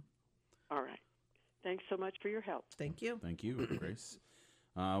won't bloom. All right. Thanks so much for your help. Thank you. Thank you, Grace.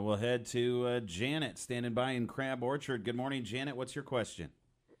 We'll head to Janet, standing by in Crab Orchard. Good morning, Janet. What's your question?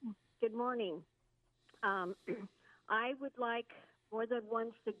 Good morning. I would like more than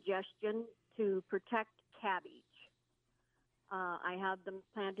one suggestion to protect cabbage. I have them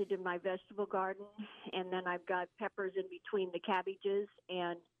planted in my vegetable garden, and then I've got peppers in between the cabbages,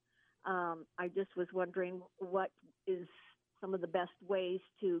 and I just was wondering what is some of the best ways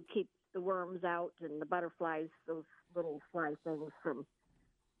to keep the worms out and the butterflies, those little fly things, from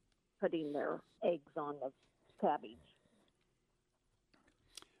putting their eggs on the cabbage.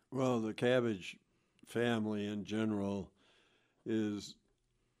 Well, the cabbage family in general is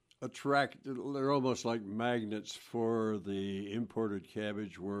they're almost like magnets for the imported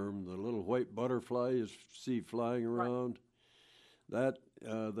cabbage worm. The little white butterfly you see flying around,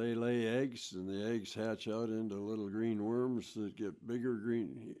 they lay eggs, and the eggs hatch out into little green worms that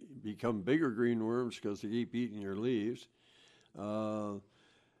become bigger green worms because they keep eating your leaves.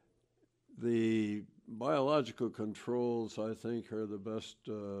 The biological controls, I think, are the best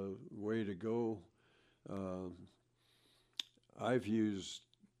way to go. I've used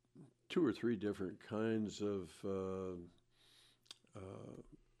 2 or 3 different kinds of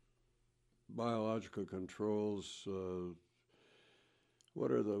biological controls. What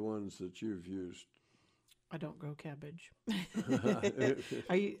are the ones that you've used? I don't grow cabbage.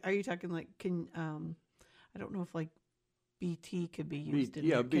 Are you talking I don't know if BT could be used in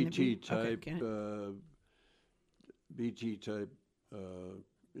there. BT type. BT type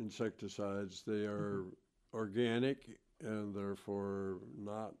insecticides. They are organic and therefore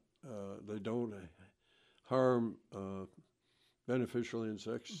not. They don't harm beneficial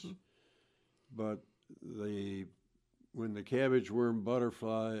insects, but when the cabbage worm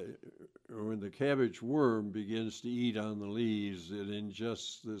begins to eat on the leaves, it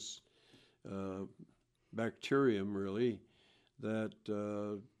ingests this bacterium, really, that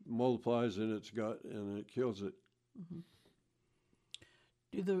multiplies in its gut, and it kills it.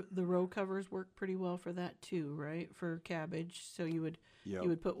 Do the row covers work pretty well for that too, right? For cabbage, so you would Yep. you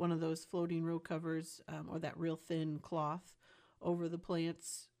would put one of those floating row covers or that real thin cloth over the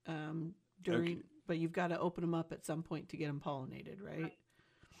plants during. But you've got to open them up at some point to get them pollinated, right?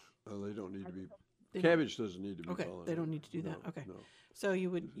 They don't need to be. They don't- Cabbage doesn't need to be Okay, pollinated. they don't need to do that. No, Okay. no. So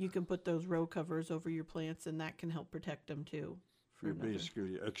you can put those row covers over your plants, and that can help protect them too. for You're another-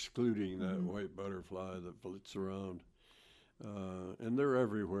 basically excluding that Mhm. white butterfly that flits around, and they're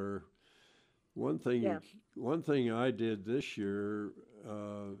everywhere. One thing I did this year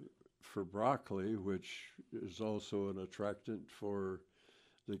for broccoli, which is also an attractant for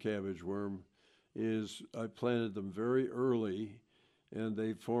the cabbage worm, is I planted them very early, and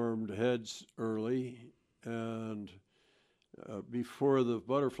they formed heads early, and before the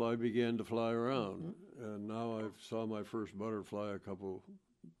butterfly began to fly around. And now I saw my first butterfly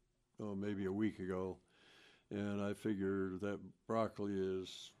maybe a week ago, and I figure that broccoli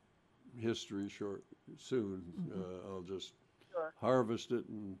is history short soon. I'll just harvest it.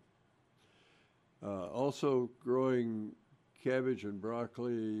 And also growing cabbage and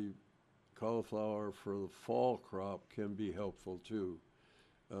broccoli, cauliflower for the fall crop can be helpful too.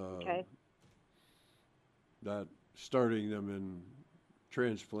 Okay. That starting them in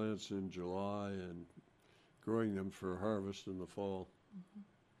transplants in July and growing them for harvest in the fall.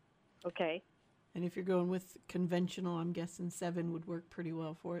 Okay. And if you're going with conventional, I'm guessing 7 would work pretty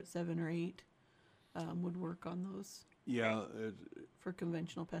well for it. 7 or 8 would work on those Yeah, for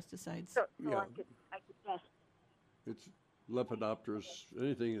conventional pesticides. So Yeah. I could just it's Lepidopterus.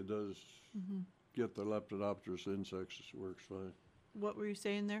 Anything that does Mhm. get the Lepidopterus insects works fine. What were you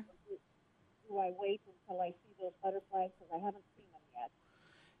saying there? do I wait until I see those butterflies because I haven't seen them yet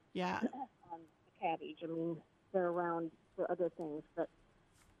Yeah, on the cabbage. I mean, they're around for other things, but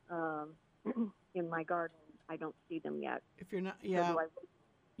in my garden I don't see them yet. if you're not, So yeah, do I wait?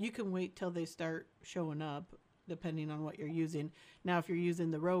 you can wait till they start showing up, depending on what you're using. Now, if you're using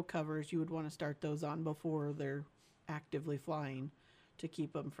the row covers, you would want to start those on before they're actively flying to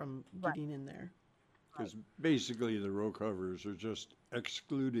keep them from getting in there. Because basically the row covers are just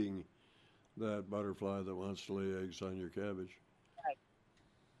excluding that butterfly that wants to lay eggs on your cabbage. Right.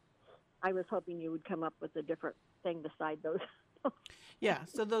 I was hoping you would come up with a different thing beside those. Yeah,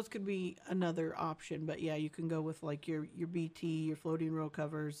 so those could be another option, but yeah, you can go with like your BT, your floating row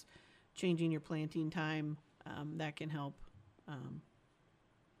covers, changing your planting time. That can help.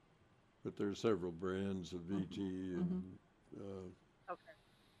 But there's several brands of VT, and Okay.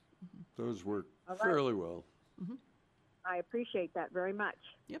 those work All right. fairly well. I appreciate that very much.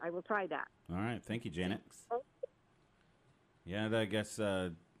 Yep. I will try that. All right. Thank you, Janet. Thanks. Yeah, I guess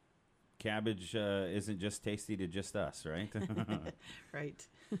cabbage isn't just tasty to just us, right? Right.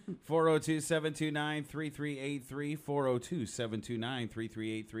 402-729-3383,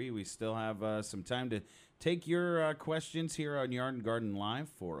 402-729-3383. We still have some time to take your questions here on Yard and Garden Live,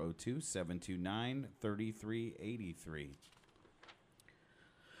 402-729-3383.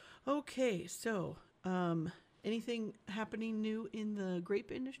 Okay, so anything happening new in the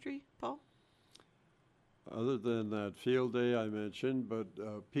grape industry, Paul? Other than that field day I mentioned, but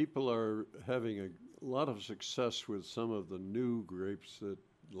people are having a lot of success with some of the new grapes that,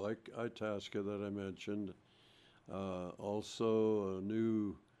 like Itasca that I mentioned. Also a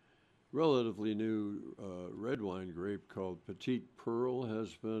relatively new red wine grape called Petite Pearl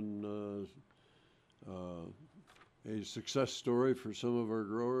has been a success story for some of our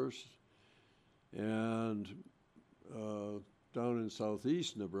growers. And down in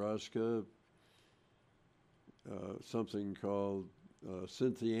southeast Nebraska, something called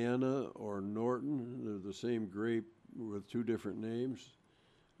Cynthiana or Norton, they're the same grape with two different names.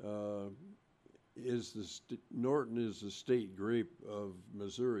 Norton is the state grape of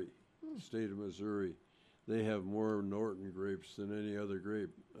Missouri, state of Missouri. They have more Norton grapes than any other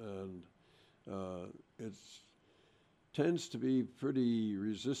grape, and it tends to be pretty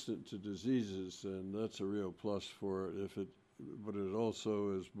resistant to diseases, and that's a real plus for it. But it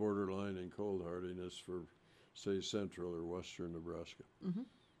also is borderline in cold hardiness for, say, central or western Nebraska.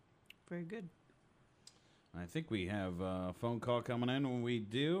 Very good. I think we have a phone call coming in. When we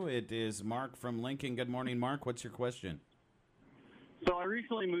do, it is Mark from Lincoln. Good morning, Mark. What's your question? So I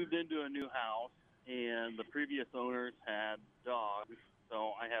recently moved into a new house, and the previous owners had dogs.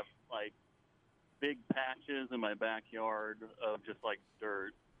 So I have, like, big patches in my backyard of just, like,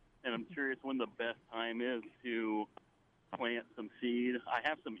 dirt. And I'm curious when the best time is to plant some seed. I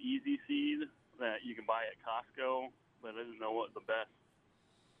have some easy seed that you can buy at Costco, but I didn't know what the best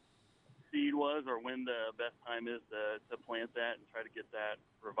seed was or when the best time is to plant that and try to get that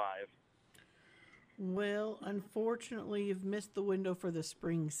revived. Well, unfortunately, you've missed the window for the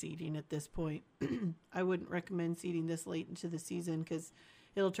spring seeding at this point. I wouldn't recommend seeding this late into the season because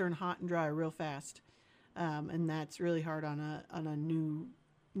it'll turn hot and dry real fast, and that's really hard on a new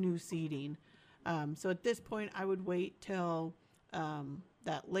seeding. So at this point, I would wait till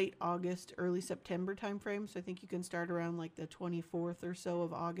that late August, early September timeframe. So I think you can start around like the 24th or so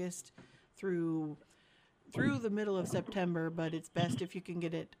of August through the middle of September, but it's best if you can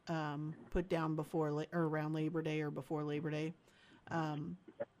get it put down before or around Labor Day or before Labor Day.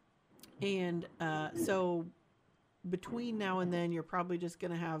 So between now and then, you're probably just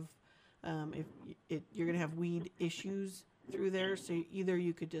going to have you're going to have weed issues through there. So either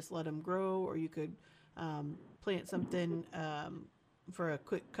you could just let them grow, or you could plant something for a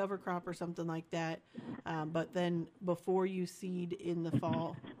quick cover crop or something like that. But then before you seed in the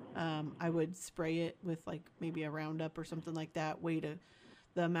fall, I would spray it with like maybe a Roundup or something like that. Wait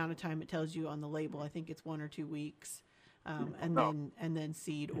the amount of time it tells you on the label. I think it's 1 or 2 weeks, and then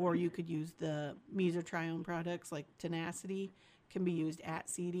seed. Or you could use the mesotrione products like Tenacity can be used at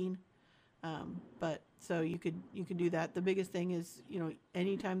seeding. But so you could do that. The biggest thing is,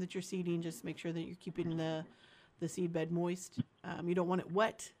 anytime that you're seeding, just make sure that you're keeping the seed bed moist. You don't want it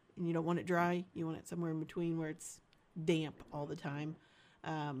wet and you don't want it dry. You want it somewhere in between where it's damp all the time.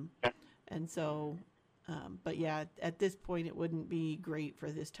 And so, but yeah, at this point, it wouldn't be great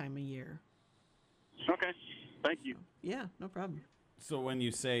for this time of year. Okay, thank you. Yeah, no problem. So when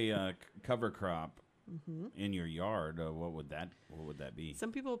you say cover crop in your yard, what would that be?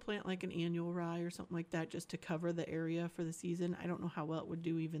 Some people plant like an annual rye or something like that just to cover the area for the season. I don't know how well it would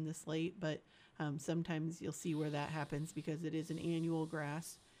do even this late, but sometimes you'll see where that happens because it is an annual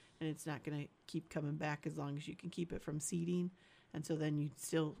grass and it's not going to keep coming back as long as you can keep it from seeding. And so then you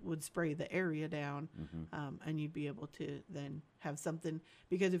still would spray the area down, and you'd be able to then have something.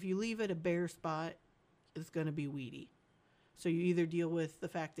 Because if you leave it a bare spot, it's going to be weedy. So you either deal with the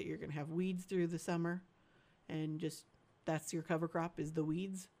fact that you're going to have weeds through the summer, and just that's your cover crop is the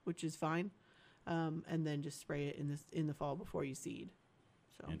weeds, which is fine, and then just spray it in the fall before you seed.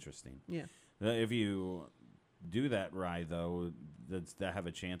 So Interesting. Yeah. If you do that rye, though, does that have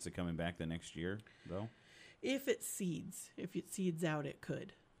a chance of coming back the next year, though? If it seeds out, it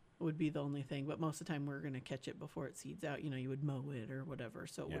would be the only thing. But most of the time, we're going to catch it before it seeds out. You would mow it or whatever,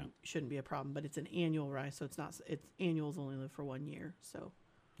 so it shouldn't be a problem. But it's an annual rye, so it's not. It's annuals only live for 1 year. So.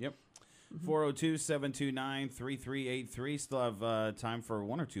 Yep. 402-729-3383. Still have time for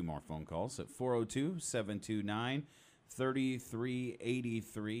 1 or 2 more phone calls at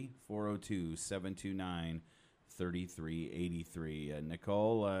 402-729-3383. 402-729-3383.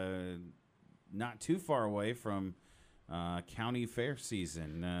 Nicole, not too far away from county fair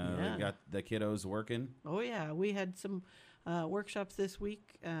season. We got the kiddos working. Oh, yeah. We had some workshops this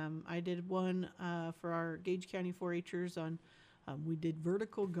week. I did one for our Gage County 4-H'ers on, we did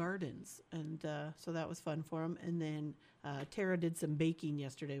vertical gardens, and so that was fun for them. And then Tara did some baking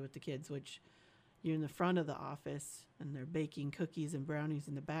yesterday with the kids, which you're in the front of the office, and they're baking cookies and brownies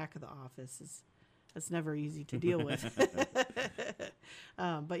in the back of the office. That's never easy to deal with.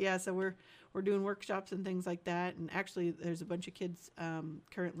 But yeah, so we're doing workshops and things like that. And actually, there's a bunch of kids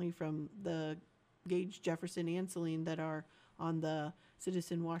currently from the Gage, Jefferson, and Saline that are on the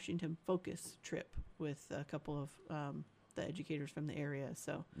Citizen Washington Focus trip with a couple of the educators from the area.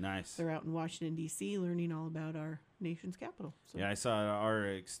 So nice. They're out in Washington, D.C. learning all about our nation's capital. So. Yeah, I saw our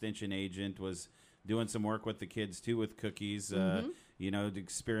extension agent was doing some work with the kids, too, with cookies.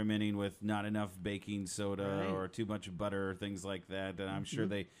 Experimenting with not enough baking soda or too much butter, things like that. And I'm sure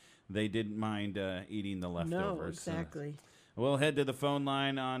they didn't mind eating the leftovers. No, exactly. We'll head to the phone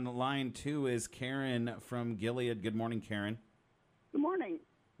line. On line 2 is Karen from Gilead. Good morning, Karen. Good morning.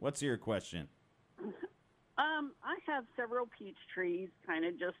 What's your question? I have several peach trees kind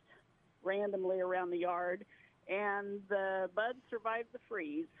of just randomly around the yard, and the buds survived the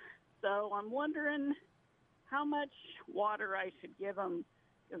freeze. So I'm wondering how much water I should give them,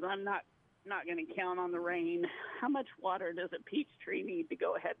 because I'm not going to count on the rain. How much water does a peach tree need to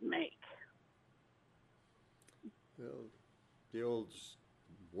go ahead and make? Well, the old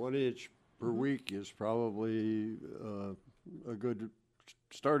 1 inch per week is probably a good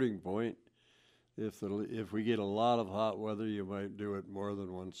starting point. If we get a lot of hot weather, you might do it more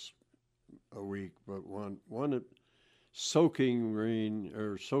than once a week. But one soaking rain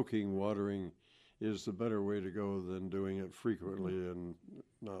or soaking watering is the better way to go than doing it frequently and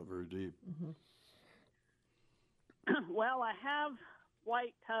not very deep. Well, I have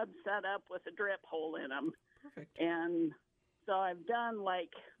white tubs set up with a drip hole in them. Perfect. And so I've done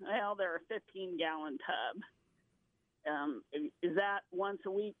they're a 15-gallon tub. Is that once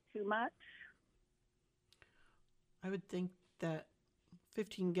a week too much? I would think that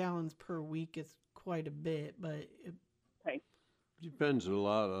 15 gallons per week is quite a bit, but Depends a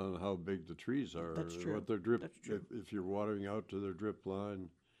lot on how big the trees are. That's true. What their drip. That's true. If you're watering out to their drip line,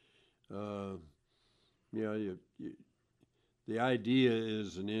 yeah, the idea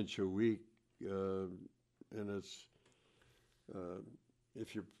is an inch a week, and it's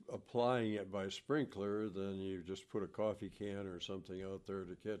if you're applying it by sprinkler, then you just put a coffee can or something out there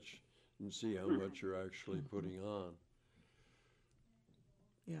to catch and see how much you're actually putting on.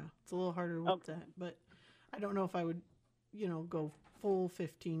 yeah, it's a little harder with that. But I don't know if I would, go full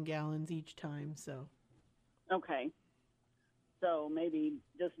 15 gallons each time. So Okay. So maybe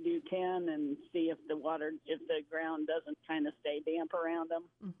just do 10 and see if the ground doesn't kind of stay damp around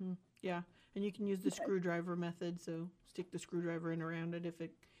them. yeah, and you can use the screwdriver method. So stick the screwdriver in around it. If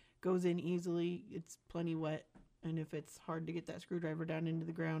it goes in easily, it's plenty wet, and if it's hard to get that screwdriver down into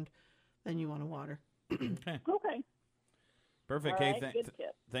the ground, then you want to water. Okay. Okay. Perfect. All Hey, right, good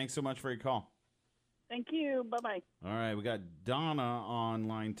tip. thanks so much for your call. Thank you. Bye-bye. All right, we got Donna on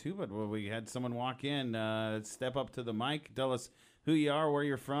line 2, but we had someone walk in. Step up to the mic. Tell us who you are, where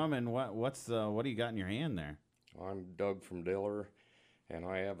you're from, and what do you got in your hand there? I'm Doug from Diller, and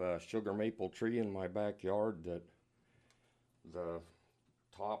I have a sugar maple tree in my backyard that the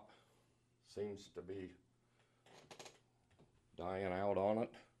top seems to be dying out on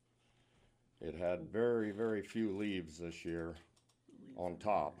it. It had very, very few leaves this year on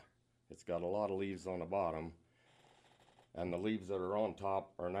top. It's got a lot of leaves on the bottom, and the leaves that are on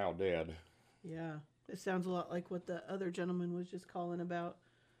top are now dead. Yeah, it sounds a lot like what the other gentleman was just calling about.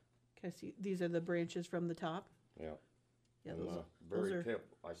 Okay, see, these are the branches from the top. Yeah. Yeah, and those the are, very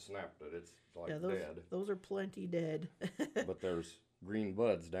tip, I snapped it. It's like yeah, those, dead. Those are plenty dead. But there's green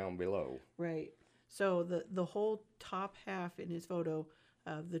buds down below. Right. So the whole top half in his photo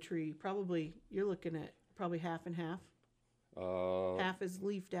of the tree, probably you're looking at probably half and half. Half is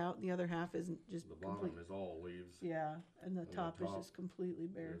leafed out, and the other half isn't just. The bottom is all leaves. Yeah, and the And top is just completely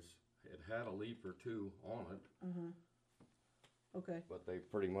bare. It had a leaf or two on it. Okay. But they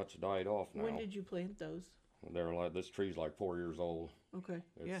pretty much died off now. When did you plant those? They're like, this tree's like 4 years old. Okay.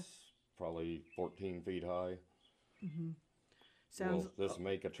 It's Yeah. probably 14 feet high. Sounds. Will this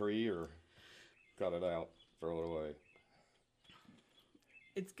make a tree or cut it out, throw it away?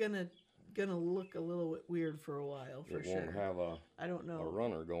 It's gonna look a little bit weird for a while, for It sure. won't have I don't know. a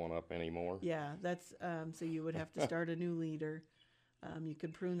runner going up anymore. Yeah, that's so you would have to start a new leader. You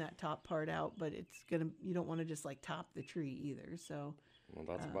could prune that top part out, but you don't want to just like top the tree either. So Well,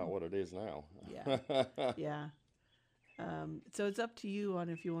 that's about what it is now. yeah, yeah. So it's up to you on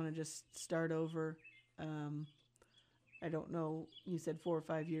if you want to just start over. I don't know. You said 4 or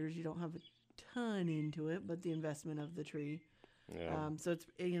 5 years. You don't have a ton into it, but the investment of the tree. Yeah. So it's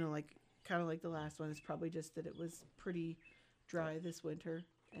like kind of like the last one. It's probably just that it was pretty dry this winter,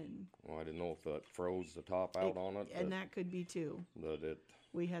 and Well, I didn't know if that froze the top out on it. and that could be too. That it.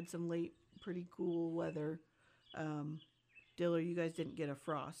 We had some late, pretty cool weather. Diller, you guys didn't get a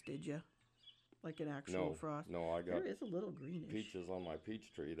frost, did you? Like an actual frost? No, I got There is a little greenish. peaches on my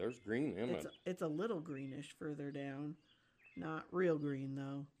peach tree. There's green in it. It's a little greenish further down. Not real green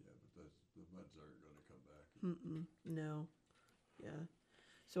though. Yeah, but the buds aren't going to come back. No. Yeah.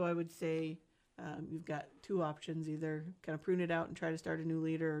 So I would say you've got two options: either kind of prune it out and try to start a new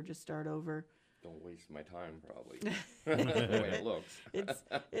leader, or just start over. Don't waste my time, probably. The way it looks.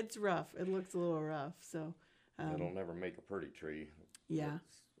 It's rough. It looks a little rough. So It'll never make a pretty tree. yeah.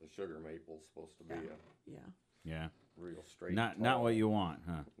 The sugar maple's supposed to be a Yeah. real straight. Not tall. what you want,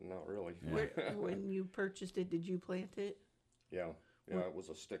 huh? Not really. When you purchased it, did you plant it? Yeah. Yeah, it was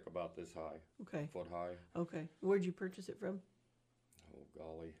a stick about this high. Okay. Foot high. Okay. Where'd you purchase it from? Oh,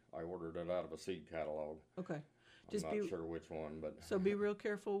 golly. I ordered it out of a seed catalog. Okay. I'm not sure which one, but. So be real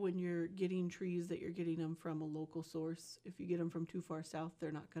careful when you're getting trees that you're getting them from a local source. If you get them from too far south,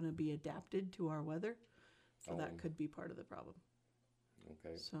 they're not going to be adapted to our weather. So that could be part of the problem.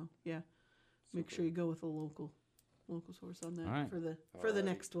 Okay. So yeah, make sure you go with a local source on that All right. for the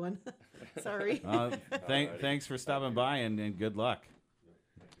next one. Sorry. Thanks for stopping by and good luck.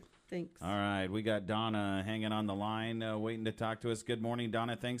 Thanks. All right, we got Donna hanging on the line, waiting to talk to us. Good morning,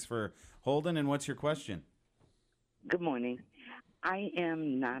 Donna. Thanks for holding. And what's your question? Good morning. I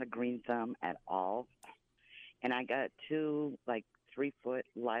am not a green thumb at all, and I got 2 3-foot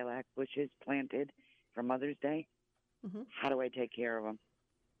lilac bushes planted for Mother's Day. Mm-hmm. How do I take care of them?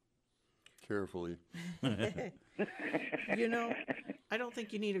 Carefully. I don't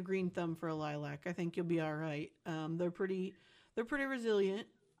think you need a green thumb for a lilac. I think you'll be all right. They're pretty resilient.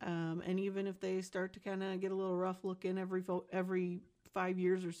 And even if they start to kind of get a little rough looking every 5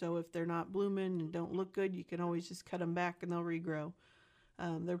 years or so, if they're not blooming and don't look good, you can always just cut them back and they'll regrow.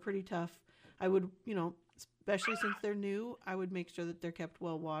 They're pretty tough. I would, especially since they're new, I would make sure that they're kept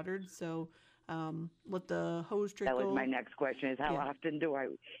well watered. So let the hose trickle. That was my next question: is how Yeah. often do I,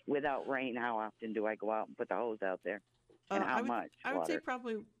 without rain, how often do I go out and put the hose out there, and how much? I would say water?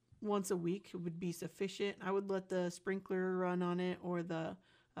 probably once a week would be sufficient. I would let the sprinkler run on it, or the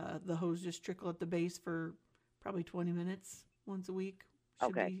hose just trickle at the base for probably 20 minutes once a week.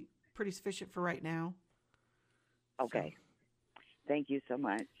 Should Okay. be pretty sufficient for right now. Okay. Thank you so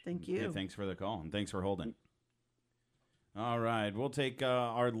much. Thank Yeah, thanks for the call, and thanks for holding. All right, we'll take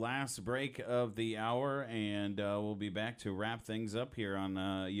our last break of the hour, and we'll be back to wrap things up here on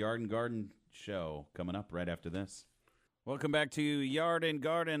Yard and Garden Show coming up right after this. Welcome back to Yard and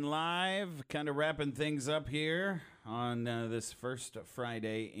Garden Live, kind of wrapping things up here on this first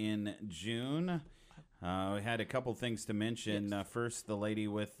Friday in June. We had a couple things to mention. First, the lady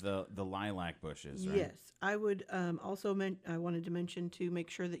with the lilac bushes, right? Yes, I would also I wanted to mention to make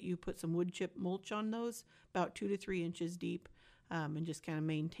sure that you put some wood chip mulch on those, about 2 to 3 inches deep, and just kind of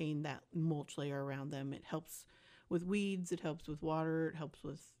maintain that mulch layer around them. It helps with weeds, it helps with water, it helps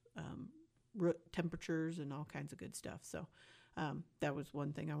with root temperatures and all kinds of good stuff. So that was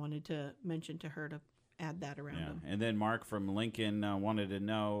one thing I wanted to mention to her, to add that around them. And then Mark from Lincoln wanted to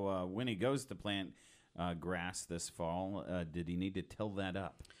know when he goes to plant grass this fall, did he need to till that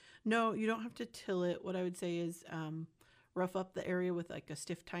up? No, you don't have to till it. What I would say is rough up the area with like a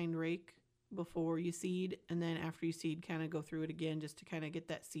stiff tined rake before you seed, and then after you seed, kind of go through it again just to kind of get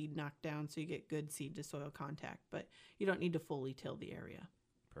that seed knocked down so you get good seed to soil contact. But you don't need to fully till the area.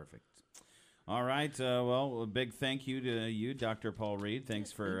 Perfect. All right. Well, a big thank you to you, Dr. Paul Reed.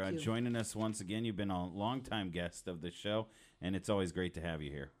 Thanks for thank you. joining us once again. You've been a longtime guest of the show, and it's always great to have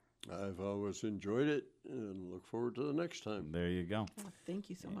you here. I've always enjoyed it and look forward to the next time. There you go. Thank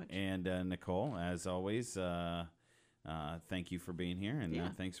you so much. And Nicole, as always, thank you for being here,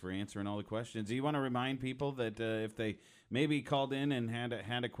 and thanks for answering all the questions. Do you want to remind people that if they maybe called in and had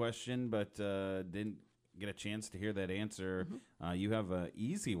a question but didn't get a chance to hear that answer, you have an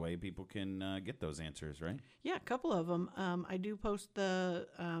easy way people can get those answers, right? Yeah, a couple of them. I do post the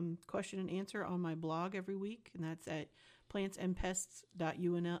question and answer on my blog every week, and that's at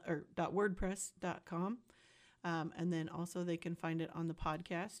plantsandpests.wordpress.com. And then also they can find it on the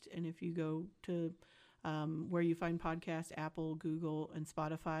podcast. And if you go to where you find podcasts, Apple, Google, and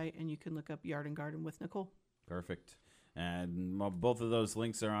Spotify, and you can look up Yard and Garden with Nicole. Perfect. And both of those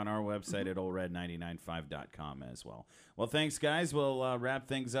links are on our website at oldred995.com as well. Well, thanks, guys. We'll wrap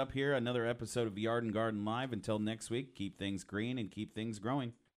things up here. Another episode of Yard and Garden Live. Until next week, keep things green and keep things growing.